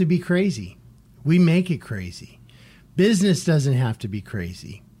doesn't have to be crazy. We make it crazy. Business doesn't have to be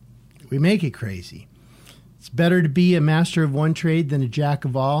crazy. We make it crazy. It's better to be a master of one trade than a jack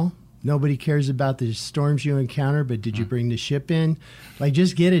of all. Nobody cares about the storms you encounter, but did you bring the ship in? Like,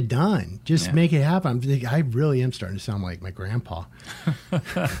 just get it done. Just make it happen. I really am starting to sound like my grandpa. But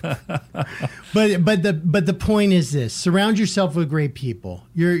the point is this: surround yourself with great people.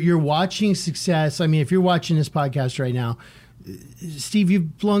 You're watching success. I mean, if you're watching this podcast right now, Steve,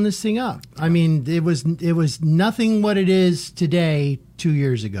 you've blown this thing up. I mean, it was nothing what it is today 2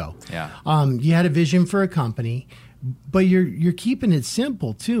 years ago. Yeah. You had a vision for a company. But you're keeping it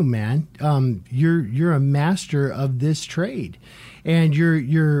simple too, man. You're a master of this trade, and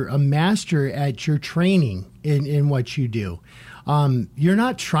you're a master at your training in what you do. You're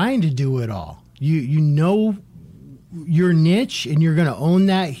not trying to do it all. You know your niche, and you're going to own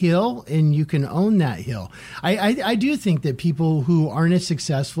that hill, and you can own that hill. I do think that people who aren't as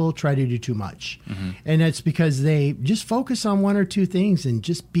successful try to do too much, and that's because they just focus on one or two things and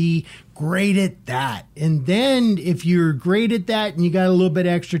just be great at that. And then if you're great at that and you got a little bit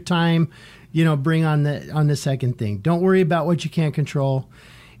extra time, bring on the second thing. Don't worry about what you can't control,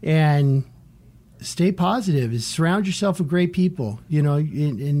 and stay positive. Surround yourself with great people,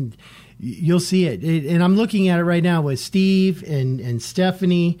 and you'll see it. And I'm looking at it right now with Steve and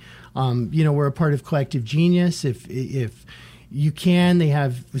Stephanie. We're a part of Collective Genius. If you can, they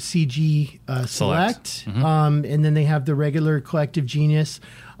have CG Select, and then they have the regular Collective Genius.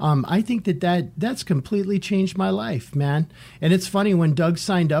 I think that's completely changed my life, man. And it's funny, when Doug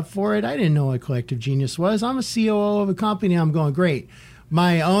signed up for it, I didn't know what Collective Genius was. I'm a COO of a company. I'm going, great.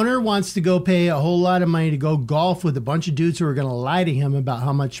 My owner wants to go pay a whole lot of money to go golf with a bunch of dudes who are going to lie to him about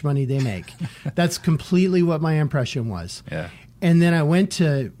how much money they make. That's completely what my impression was. Yeah. And then I went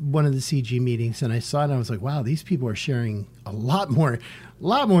to one of the CG meetings and I saw it and I was like, wow, these people are sharing a lot more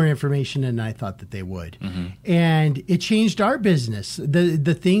information than I thought that they would. And it changed our business.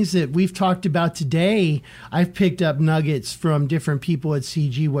 The things that we've talked about today, I've picked up nuggets from different people at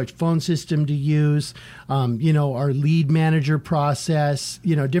CG, what phone system to use, our lead manager process,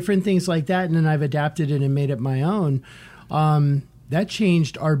 different things like that. And then I've adapted it and made it my own. That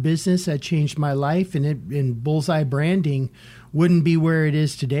changed our business. That changed my life. And Bullseye Branding wouldn't be where it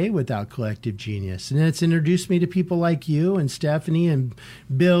is today without Collective Genius. And it's introduced me to people like you and Stephanie and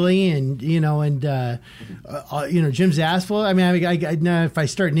Billy and Jim Zaspel. I mean, now if I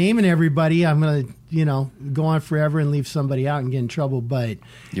start naming everybody, I'm going to, go on forever and leave somebody out and get in trouble. But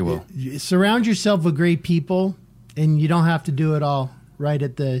you will. Surround yourself with great people, and you don't have to do it all right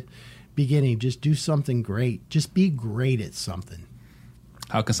at the beginning. Just do something great. Just be great at something.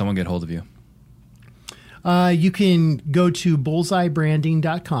 How can someone get hold of you? You can go to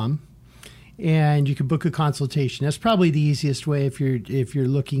bullseyebranding.com and you can book a consultation. That's probably the easiest way if you're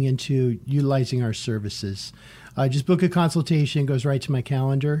looking into utilizing our services. Just book a consultation, it goes right to my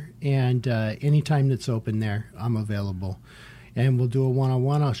calendar, and anytime that's open there, I'm available. And we'll do a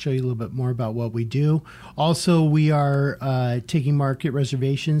one-on-one. I'll show you a little bit more about what we do. Also, we are taking market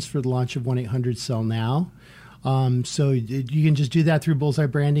reservations for the launch of 1-800-SELL-NOW. So you can just do that through Bullseye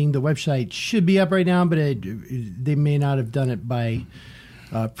Branding. The website should be up right now, but they may not have done it by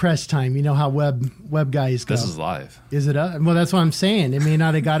press time. You know how web guys go. This is live. Is it up? Well, that's what I'm saying. They may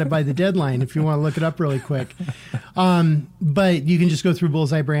not have got it by the deadline if you want to look it up really quick. But you can just go through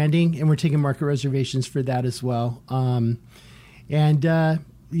Bullseye Branding, and we're taking market reservations for that as well.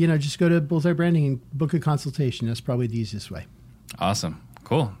 Just go to Bullseye Branding and book a consultation. That's probably the easiest way. Awesome.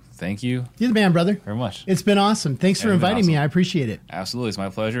 Cool. Thank you. You're the man, brother. Very much. It's been awesome. Thanks for inviting me. I appreciate it. Absolutely. It's my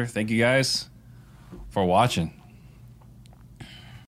pleasure. Thank you guys for watching.